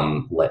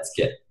 Let's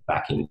get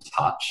back in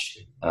touch.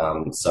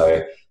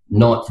 So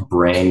not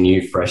brand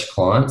new fresh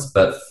clients,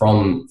 but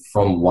from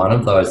one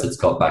of those that's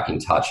got back in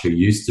touch, who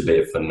used to be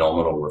a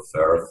phenomenal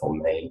referrer for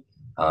me,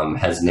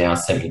 has now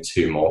sent me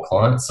 2 more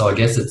clients. So I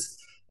guess it's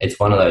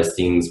one of those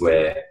things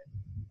where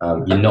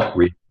you're not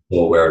really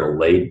sure where it'll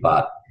lead,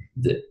 but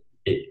the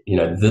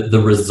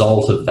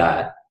result of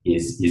that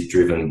is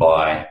driven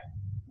by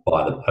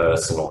the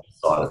personal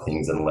side of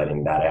things and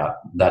letting that out.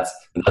 That's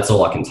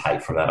all I can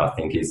take from that, I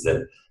think, is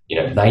that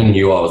they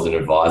knew I was an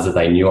advisor.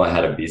 They knew I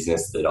had a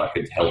business that I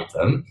could help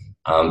them,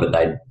 but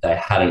they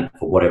hadn't,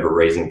 for whatever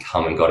reason,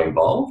 come and got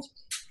involved.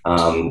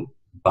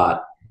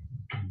 But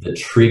the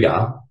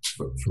trigger,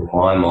 from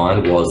my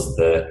mind, was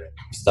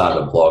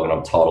started a blog, and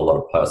I've told a lot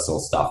of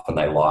personal stuff, and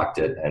they liked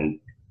it,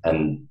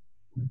 and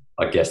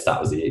I guess that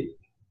was it.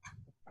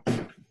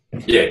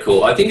 Yeah,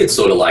 cool. I think it's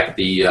sort of like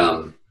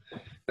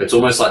it's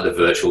almost like the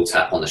virtual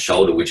tap on the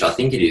shoulder, which I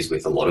think it is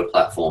with a lot of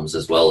platforms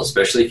as well,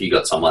 especially if you've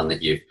got someone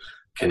that you've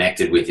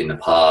connected with in the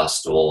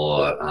past,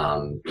 or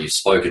you've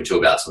spoken to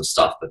about some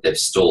stuff, but they've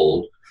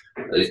stalled.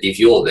 If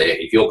you're there,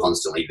 if you're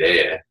constantly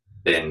there,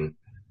 then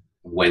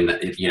when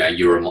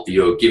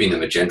you're giving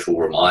them a gentle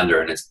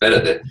reminder, and it's better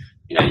that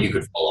you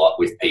could follow up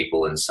with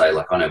people and say,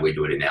 like, I know we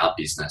do it in our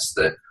business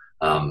that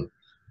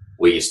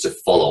we used to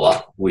follow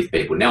up with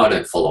people. Now I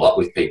don't follow up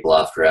with people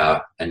after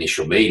our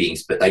initial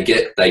meetings, but they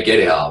get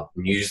our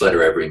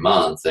newsletter every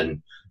month,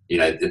 and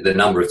the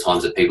number of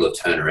times that people have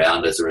turned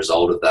around as a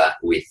result of that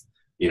with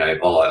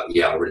oh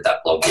yeah, I read that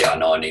blog, yeah, I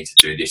know I need to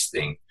do this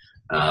thing.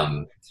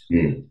 I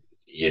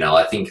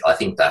think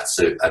that's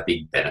a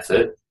big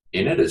benefit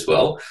in it as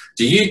well.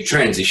 Do you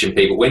transition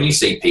people when you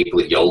see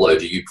people at YOLO?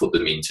 Do you put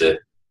them into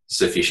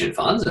sufficient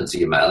funds into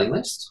your mailing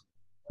list?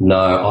 No,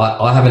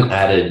 I haven't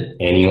added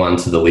anyone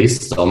to the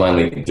list. I'm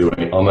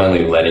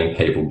only letting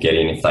people get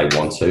in if they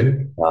want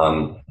to.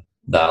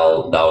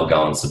 They'll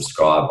go and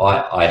subscribe.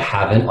 I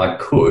haven't. I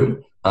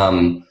could.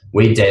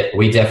 We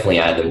definitely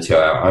add them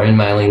to our own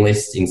mailing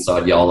list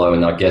inside YOLO,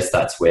 and I guess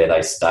that's where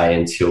they stay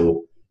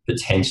until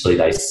potentially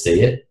they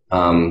see it.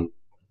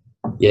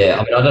 Yeah,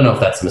 I mean, I don't know if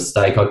that's a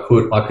mistake. I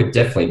could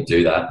definitely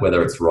do that.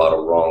 Whether it's right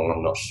or wrong,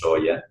 I'm not sure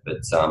yet. But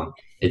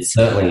it's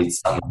certainly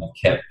something I've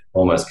kept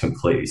almost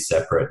completely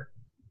separate.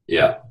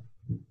 Yeah.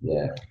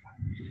 Yeah.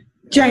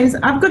 James,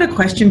 I've got a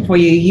question for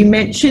you. You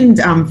mentioned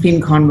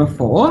FinCon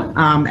before,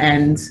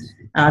 and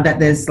that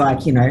there's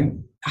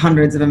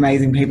hundreds of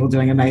amazing people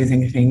doing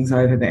amazing things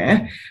over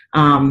there.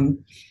 And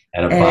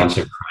a bunch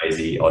of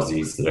crazy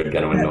Aussies that are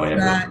going to annoy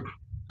everyone.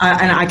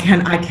 And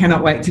I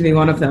cannot wait to be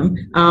one of them.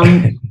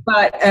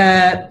 But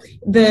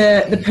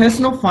the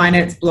personal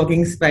finance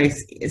blogging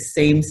space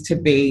seems to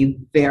be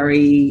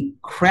very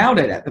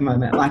crowded at the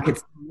moment. Like, it's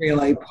a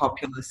really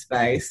popular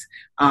space.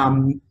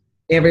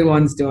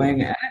 Everyone's doing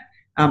it.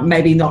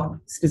 Maybe not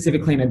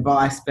specifically in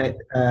advice, but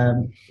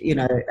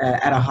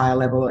at a higher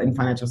level in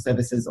financial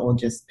services or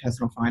just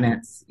personal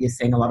finance, you're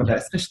seeing a lot of it,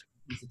 especially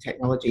with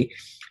technology.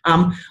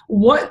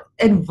 What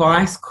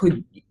advice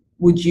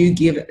would you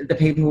give the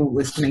people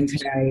listening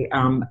today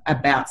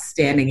about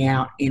standing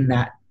out in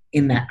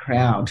that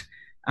crowd?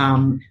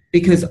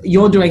 Because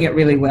you're doing it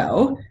really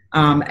well,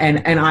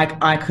 and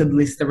I could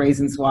list the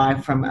reasons why,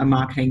 from a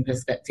marketing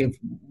perspective,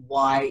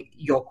 why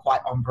you're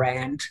quite on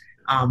brand.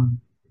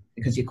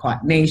 Because you're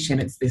quite niche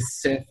and it's this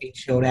surfy,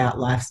 chilled out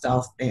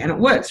lifestyle thing, and it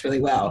works really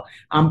well.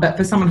 But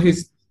for someone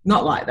who's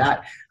not like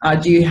that,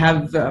 do you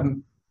have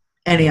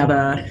any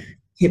other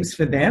tips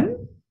for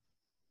them?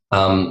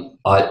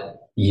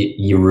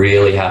 You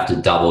really have to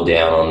double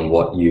down on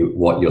what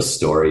your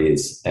story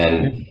is,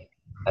 and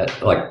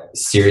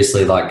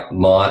seriously, I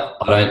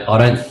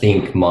don't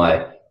think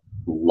my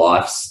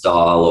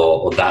lifestyle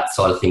or that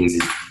side of things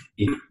is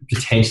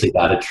potentially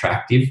that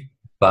attractive,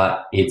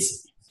 but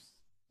it's.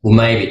 Well,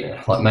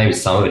 maybe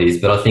some of it is,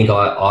 but I think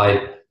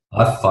I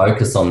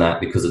focus on that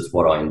because it's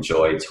what I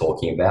enjoy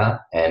talking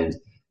about, and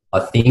I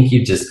think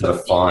you've just got to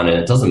find, and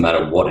it doesn't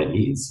matter what it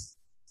is.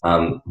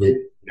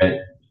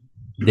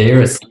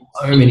 There are so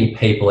many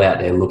people out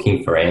there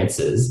looking for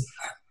answers.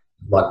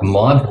 Like,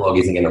 my blog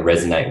isn't going to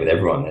resonate with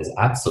everyone. There's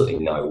absolutely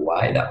no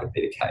way that would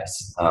be the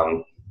case,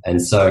 and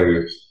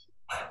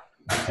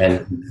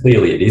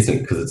clearly it isn't,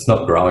 because it's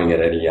not growing at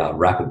any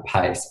rapid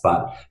pace.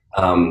 But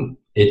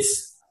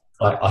it's.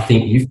 I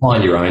think you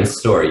find your own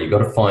story. You've got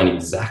to find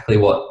exactly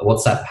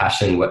what's that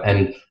passion.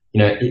 And,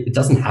 it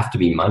doesn't have to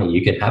be money.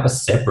 You can have a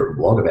separate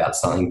blog about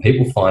something.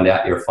 People find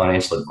out you're a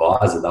financial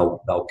advisor.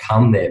 They'll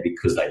come there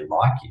because they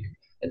like you.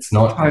 It's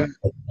not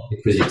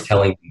because you're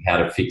telling them how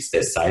to fix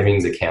their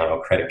savings account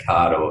or credit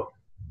card or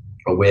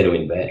where to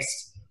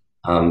invest.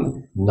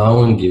 No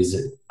one gives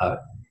it,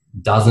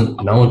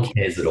 no one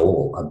cares at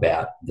all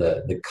about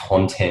the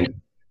content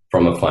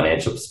from a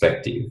financial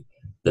perspective.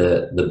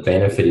 The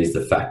benefit is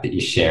the fact that you're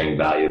sharing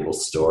valuable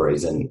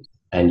stories and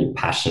you're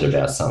passionate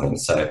about something.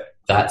 So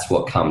that's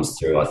what comes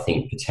through, I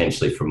think,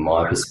 potentially from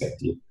my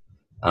perspective.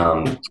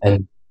 And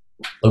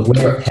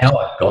how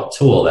I got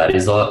to all that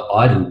is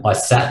I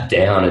sat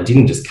down. It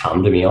didn't just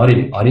come to me. I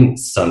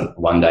didn't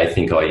one day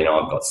think,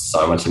 I've got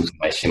so much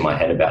information in my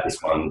head about this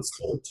one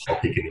sort of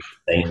topic and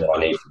thing that I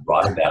need to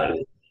write about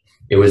it.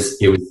 It was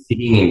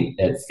sitting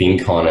at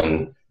FinCon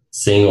and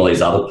seeing all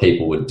these other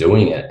people were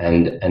doing it,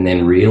 and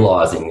then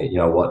realizing that,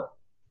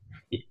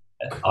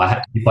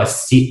 if I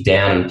sit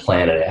down and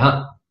plan it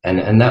out,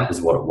 and that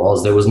was what it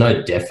was. There was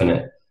no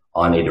definite,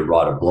 I need to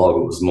write a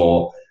blog. It was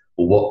more,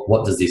 well,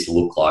 what does this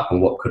look like,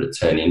 and what could it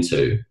turn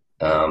into?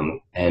 And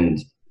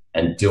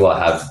do I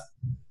have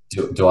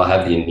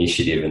the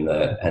initiative and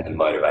the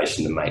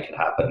motivation to make it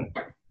happen?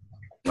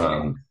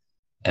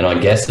 And I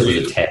guess it was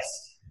a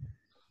test.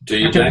 Do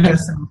you, James? A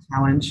personal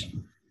challenge.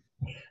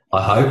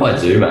 I hope I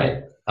do, mate.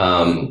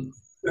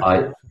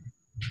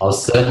 I'll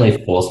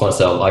certainly force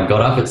myself. I got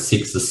up at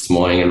 6 this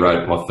morning and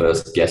wrote my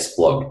first guest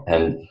blog,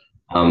 and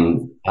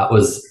that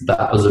was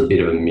a bit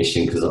of a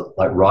mission, because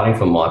writing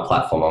for my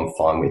platform I'm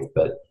fine with,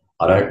 but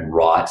I don't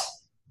write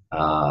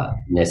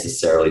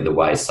necessarily the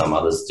way some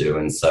others do,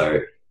 and so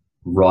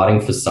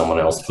writing for someone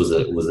else was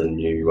a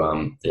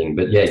new thing.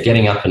 But yeah,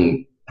 getting up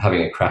and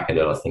having a crack at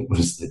it, I think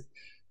was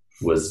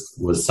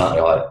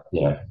something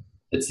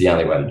it's the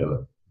only way to do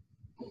it.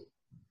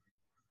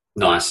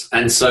 Nice.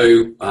 And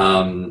so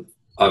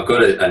I've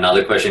got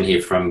another question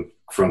here from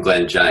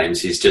Glenn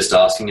James. He's just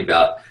asking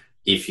about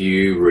if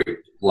you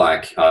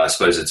I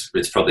suppose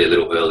it's probably a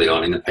little early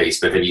on in the piece,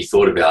 but have you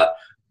thought about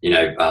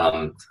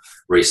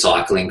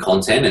recycling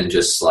content and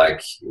just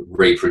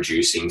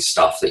reproducing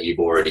stuff that you've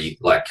already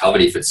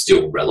covered if it's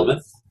still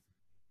relevant?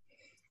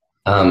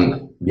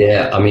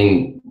 Yeah, I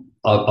mean,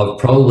 I've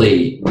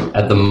probably,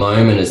 at the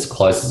moment, as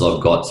close as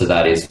I've got to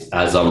that is,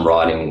 as I'm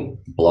writing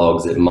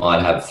blogs, it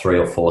might have 3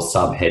 or 4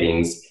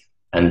 subheadings,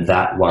 and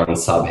that one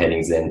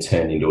subheading's then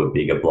turned into a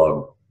bigger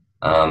blog.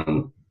 I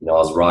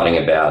was writing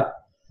about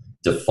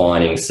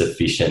defining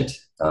sufficient,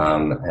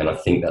 and I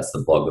think that's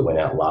the blog that went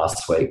out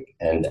last week,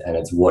 and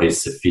it's what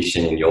is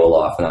sufficient in your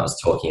life, and I was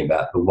talking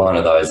about, but one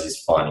of those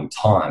is finding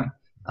time.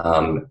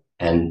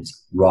 And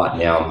right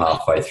now I'm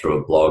halfway through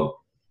a blog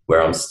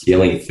where I'm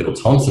stealing Phil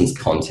Thompson's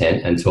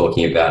content and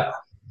talking about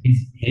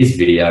his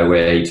video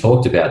where he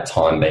talked about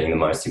time being the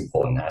most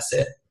important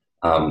asset.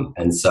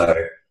 And so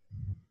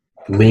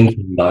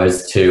linking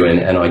those two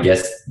and I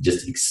guess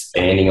just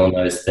expanding on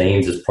those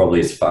themes is probably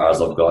as far as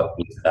I've got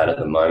into that at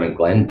the moment,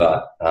 Glenn.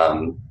 But,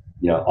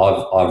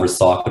 I've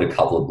recycled a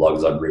couple of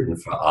blogs I've written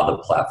for other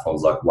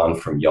platforms, like one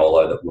from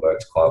YOLO that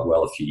worked quite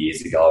well a few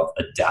years ago.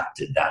 I've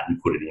adapted that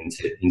and put it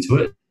into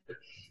it,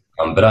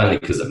 but only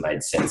because it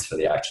made sense for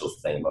the actual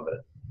theme of it.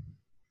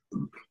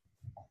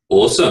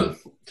 Awesome.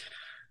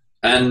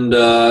 And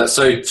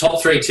so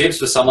top 3 tips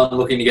for someone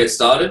looking to get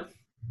started?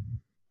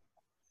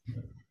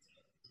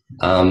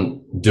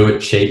 Do it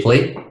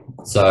cheaply.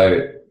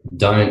 So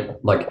don't,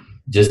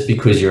 just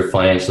because you're a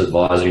financial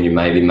advisor and you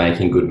may be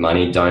making good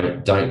money,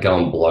 don't go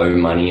and blow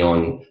money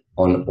on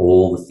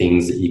all the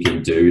things that you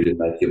can do to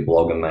make your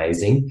blog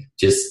amazing.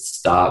 Just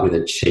start with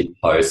a cheap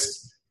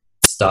post.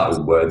 Start with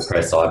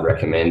WordPress, I'd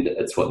recommend.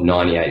 It's what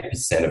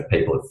 98% of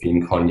people at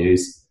FinCon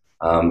use.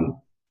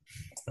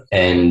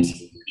 And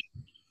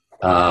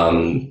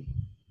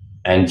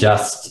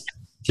just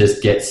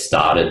get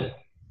started.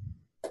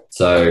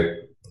 So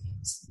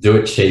do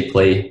it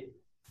cheaply,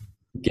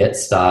 get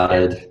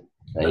started.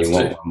 And you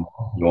want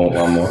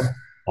one more.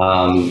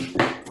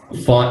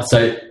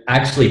 So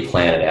actually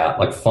plan it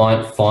out.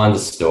 Find the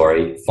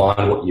story,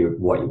 find what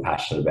you're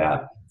passionate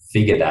about,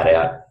 figure that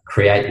out,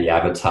 create the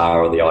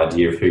avatar or the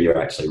idea of who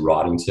you're actually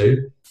writing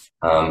to,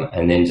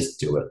 and then just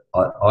do it.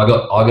 I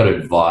got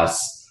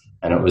advice,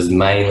 and it was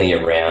mainly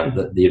around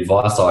the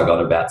advice I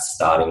got about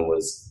starting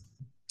was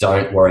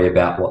don't worry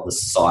about what the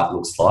site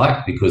looks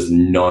like, because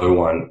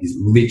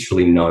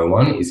literally no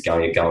one is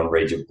going to go and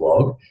read your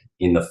blog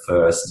in the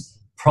first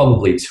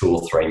probably 2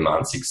 or 3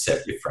 months,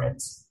 except your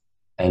friends.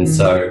 And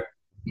so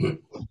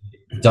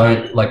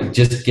don't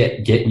just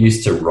get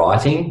used to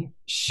writing,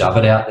 shove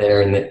it out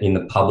there in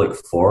the public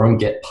forum,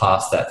 get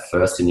past that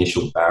first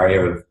initial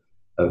barrier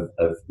of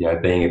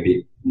being a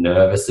bit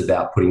nervous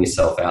about putting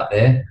yourself out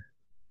there.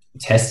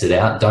 Test it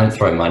out. Don't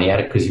throw money at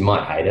it because you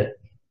might hate it.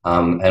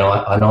 And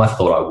I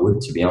thought I would,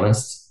 to be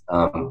honest.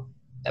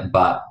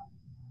 But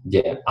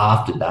yeah,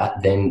 after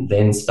that,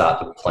 then start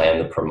to plan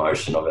the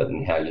promotion of it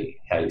and how you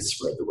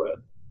spread the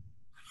word.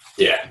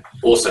 Yeah,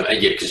 awesome.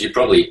 Yeah, because you're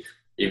probably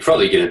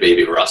going to be a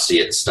bit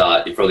rusty at the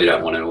start. You probably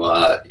don't want to,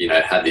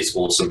 have this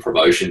awesome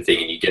promotion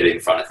thing, and you get it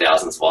in front of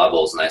thousands of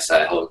eyeballs, and they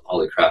say,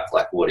 "Holy crap!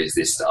 What is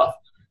this stuff?"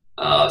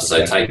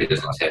 So take it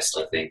as a test,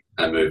 I think,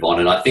 and move on.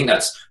 And I think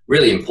that's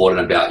really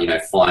important about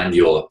find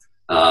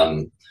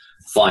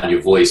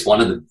your voice.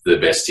 One of the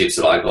best tips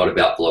that I got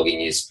about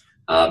blogging is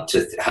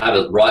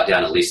to write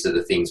down a list of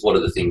the things. What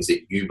are the things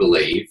that you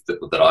believe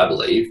that I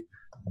believe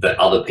that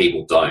other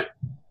people don't?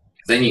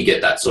 Then you get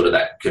that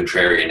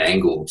contrarian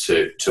angle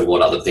to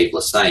what other people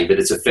are saying, but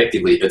it's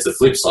the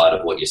flip side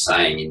of what you're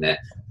saying in that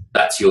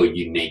that's your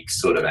unique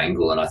sort of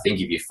angle. And I think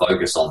if you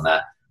focus on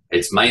that,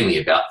 it's mainly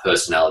about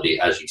personality,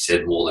 as you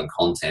said, more than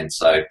content.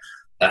 So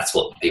that's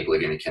what people are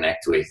going to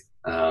connect with.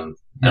 And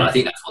I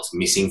think that's what's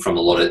missing from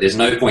a lot of, there's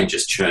no point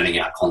just churning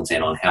out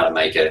content on how to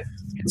make a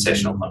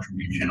concessional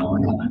contribution or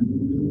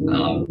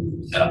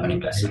set up an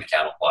investment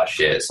account or buy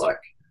shares. All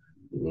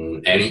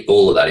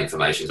of that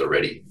information is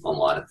already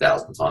online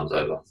 1,000 times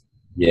over.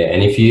 Yeah,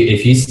 and if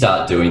you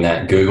start doing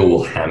that, Google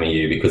will hammer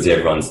you because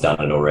everyone's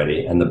done it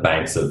already, and the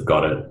banks have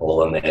got it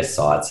all on their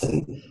sites,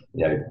 and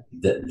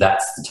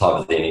that's the type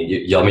of thing.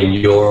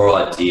 Your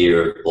idea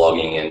of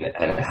blogging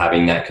and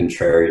having that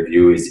contrary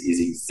view is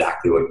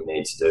exactly what you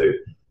need to do.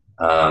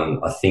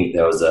 I think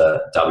there was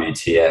a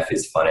WTF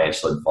is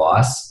financial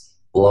advice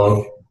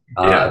blog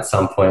at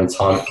some point in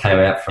time. It came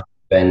out from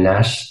Ben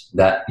Nash.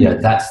 That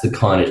that's the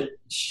kind of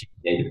shit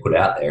you need to put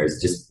out there. Is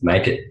just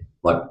make it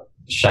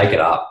shake it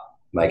up.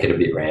 Make it a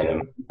bit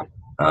random,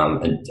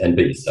 and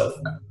be yourself.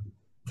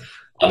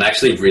 I'm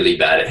actually really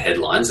bad at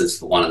headlines.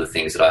 It's one of the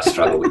things that I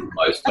struggle with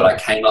most, but I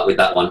came up with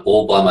that one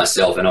all by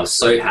myself, and I was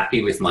so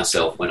happy with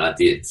myself when I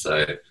did.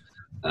 So,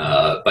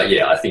 but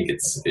yeah, I think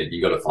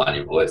you got to find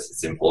your voice.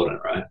 It's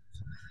important, right?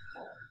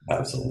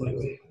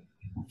 Absolutely.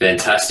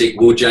 Fantastic.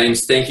 Well,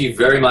 James, thank you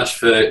very much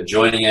for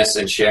joining us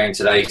and sharing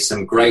today.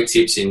 Some great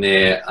tips in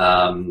there.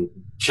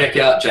 Check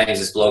out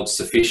James's blog,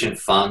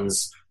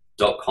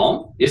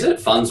 sufficientfunds.com. Is it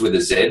funds with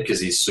a Z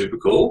because he's super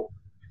cool?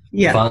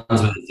 Yeah,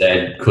 funds with a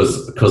Z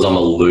because I'm a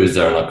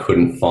loser and I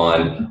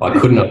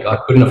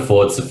couldn't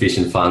afford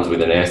sufficient funds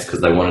with an S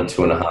because they wanted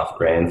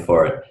 $2,500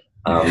 for it.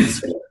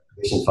 So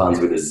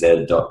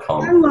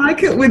sufficientfundswithaz.com. I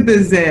like it with the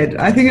Z.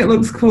 I think it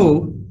looks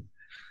cool.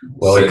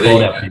 Well, we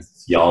called our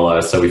business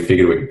YOLO, so we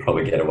figured we could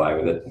probably get away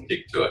with it.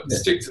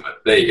 Stick to it.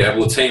 There you go.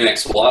 Well, Team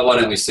XY, why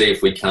don't we see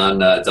if we can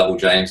double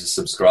James'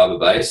 subscriber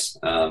base?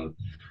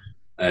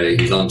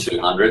 He's on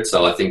 200,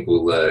 so I think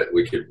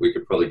we could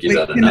probably give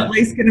that enough. We can at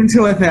least get him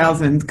to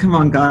 1,000. Come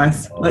on,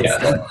 guys. Let's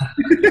go.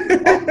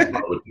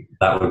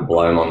 That would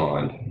blow my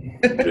mind.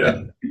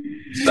 Yeah.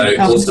 So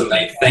awesome,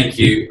 mate. Thank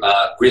you.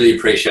 Really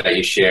appreciate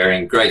you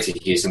sharing. Great to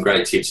hear some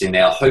great tips in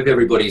there. I hope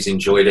everybody's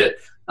enjoyed it.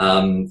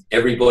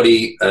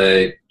 Everybody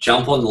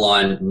jump on the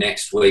line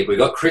next week. We've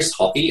got Chris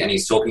Hockey, and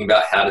he's talking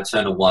about how to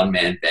turn a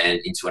one-man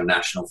band into a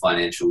national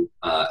financial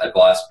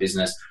advice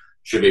business.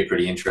 Should be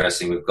pretty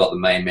interesting. We've got the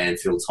main man,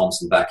 Phil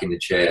Thompson, back in the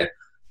chair.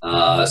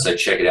 So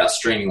check it out,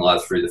 streaming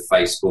live through the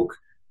Facebook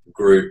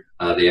group,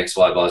 the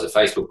XY Advisor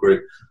Facebook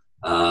group.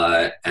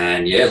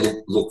 And yeah,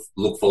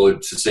 look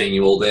forward to seeing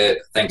you all there.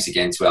 Thanks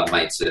again to our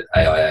mates at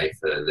AIA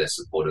for their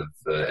support of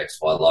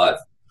XY Live.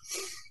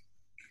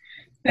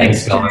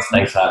 Thanks, guys.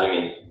 Thanks for having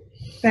me.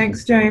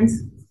 Thanks,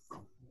 James.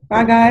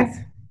 Bye, guys.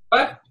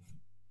 Bye.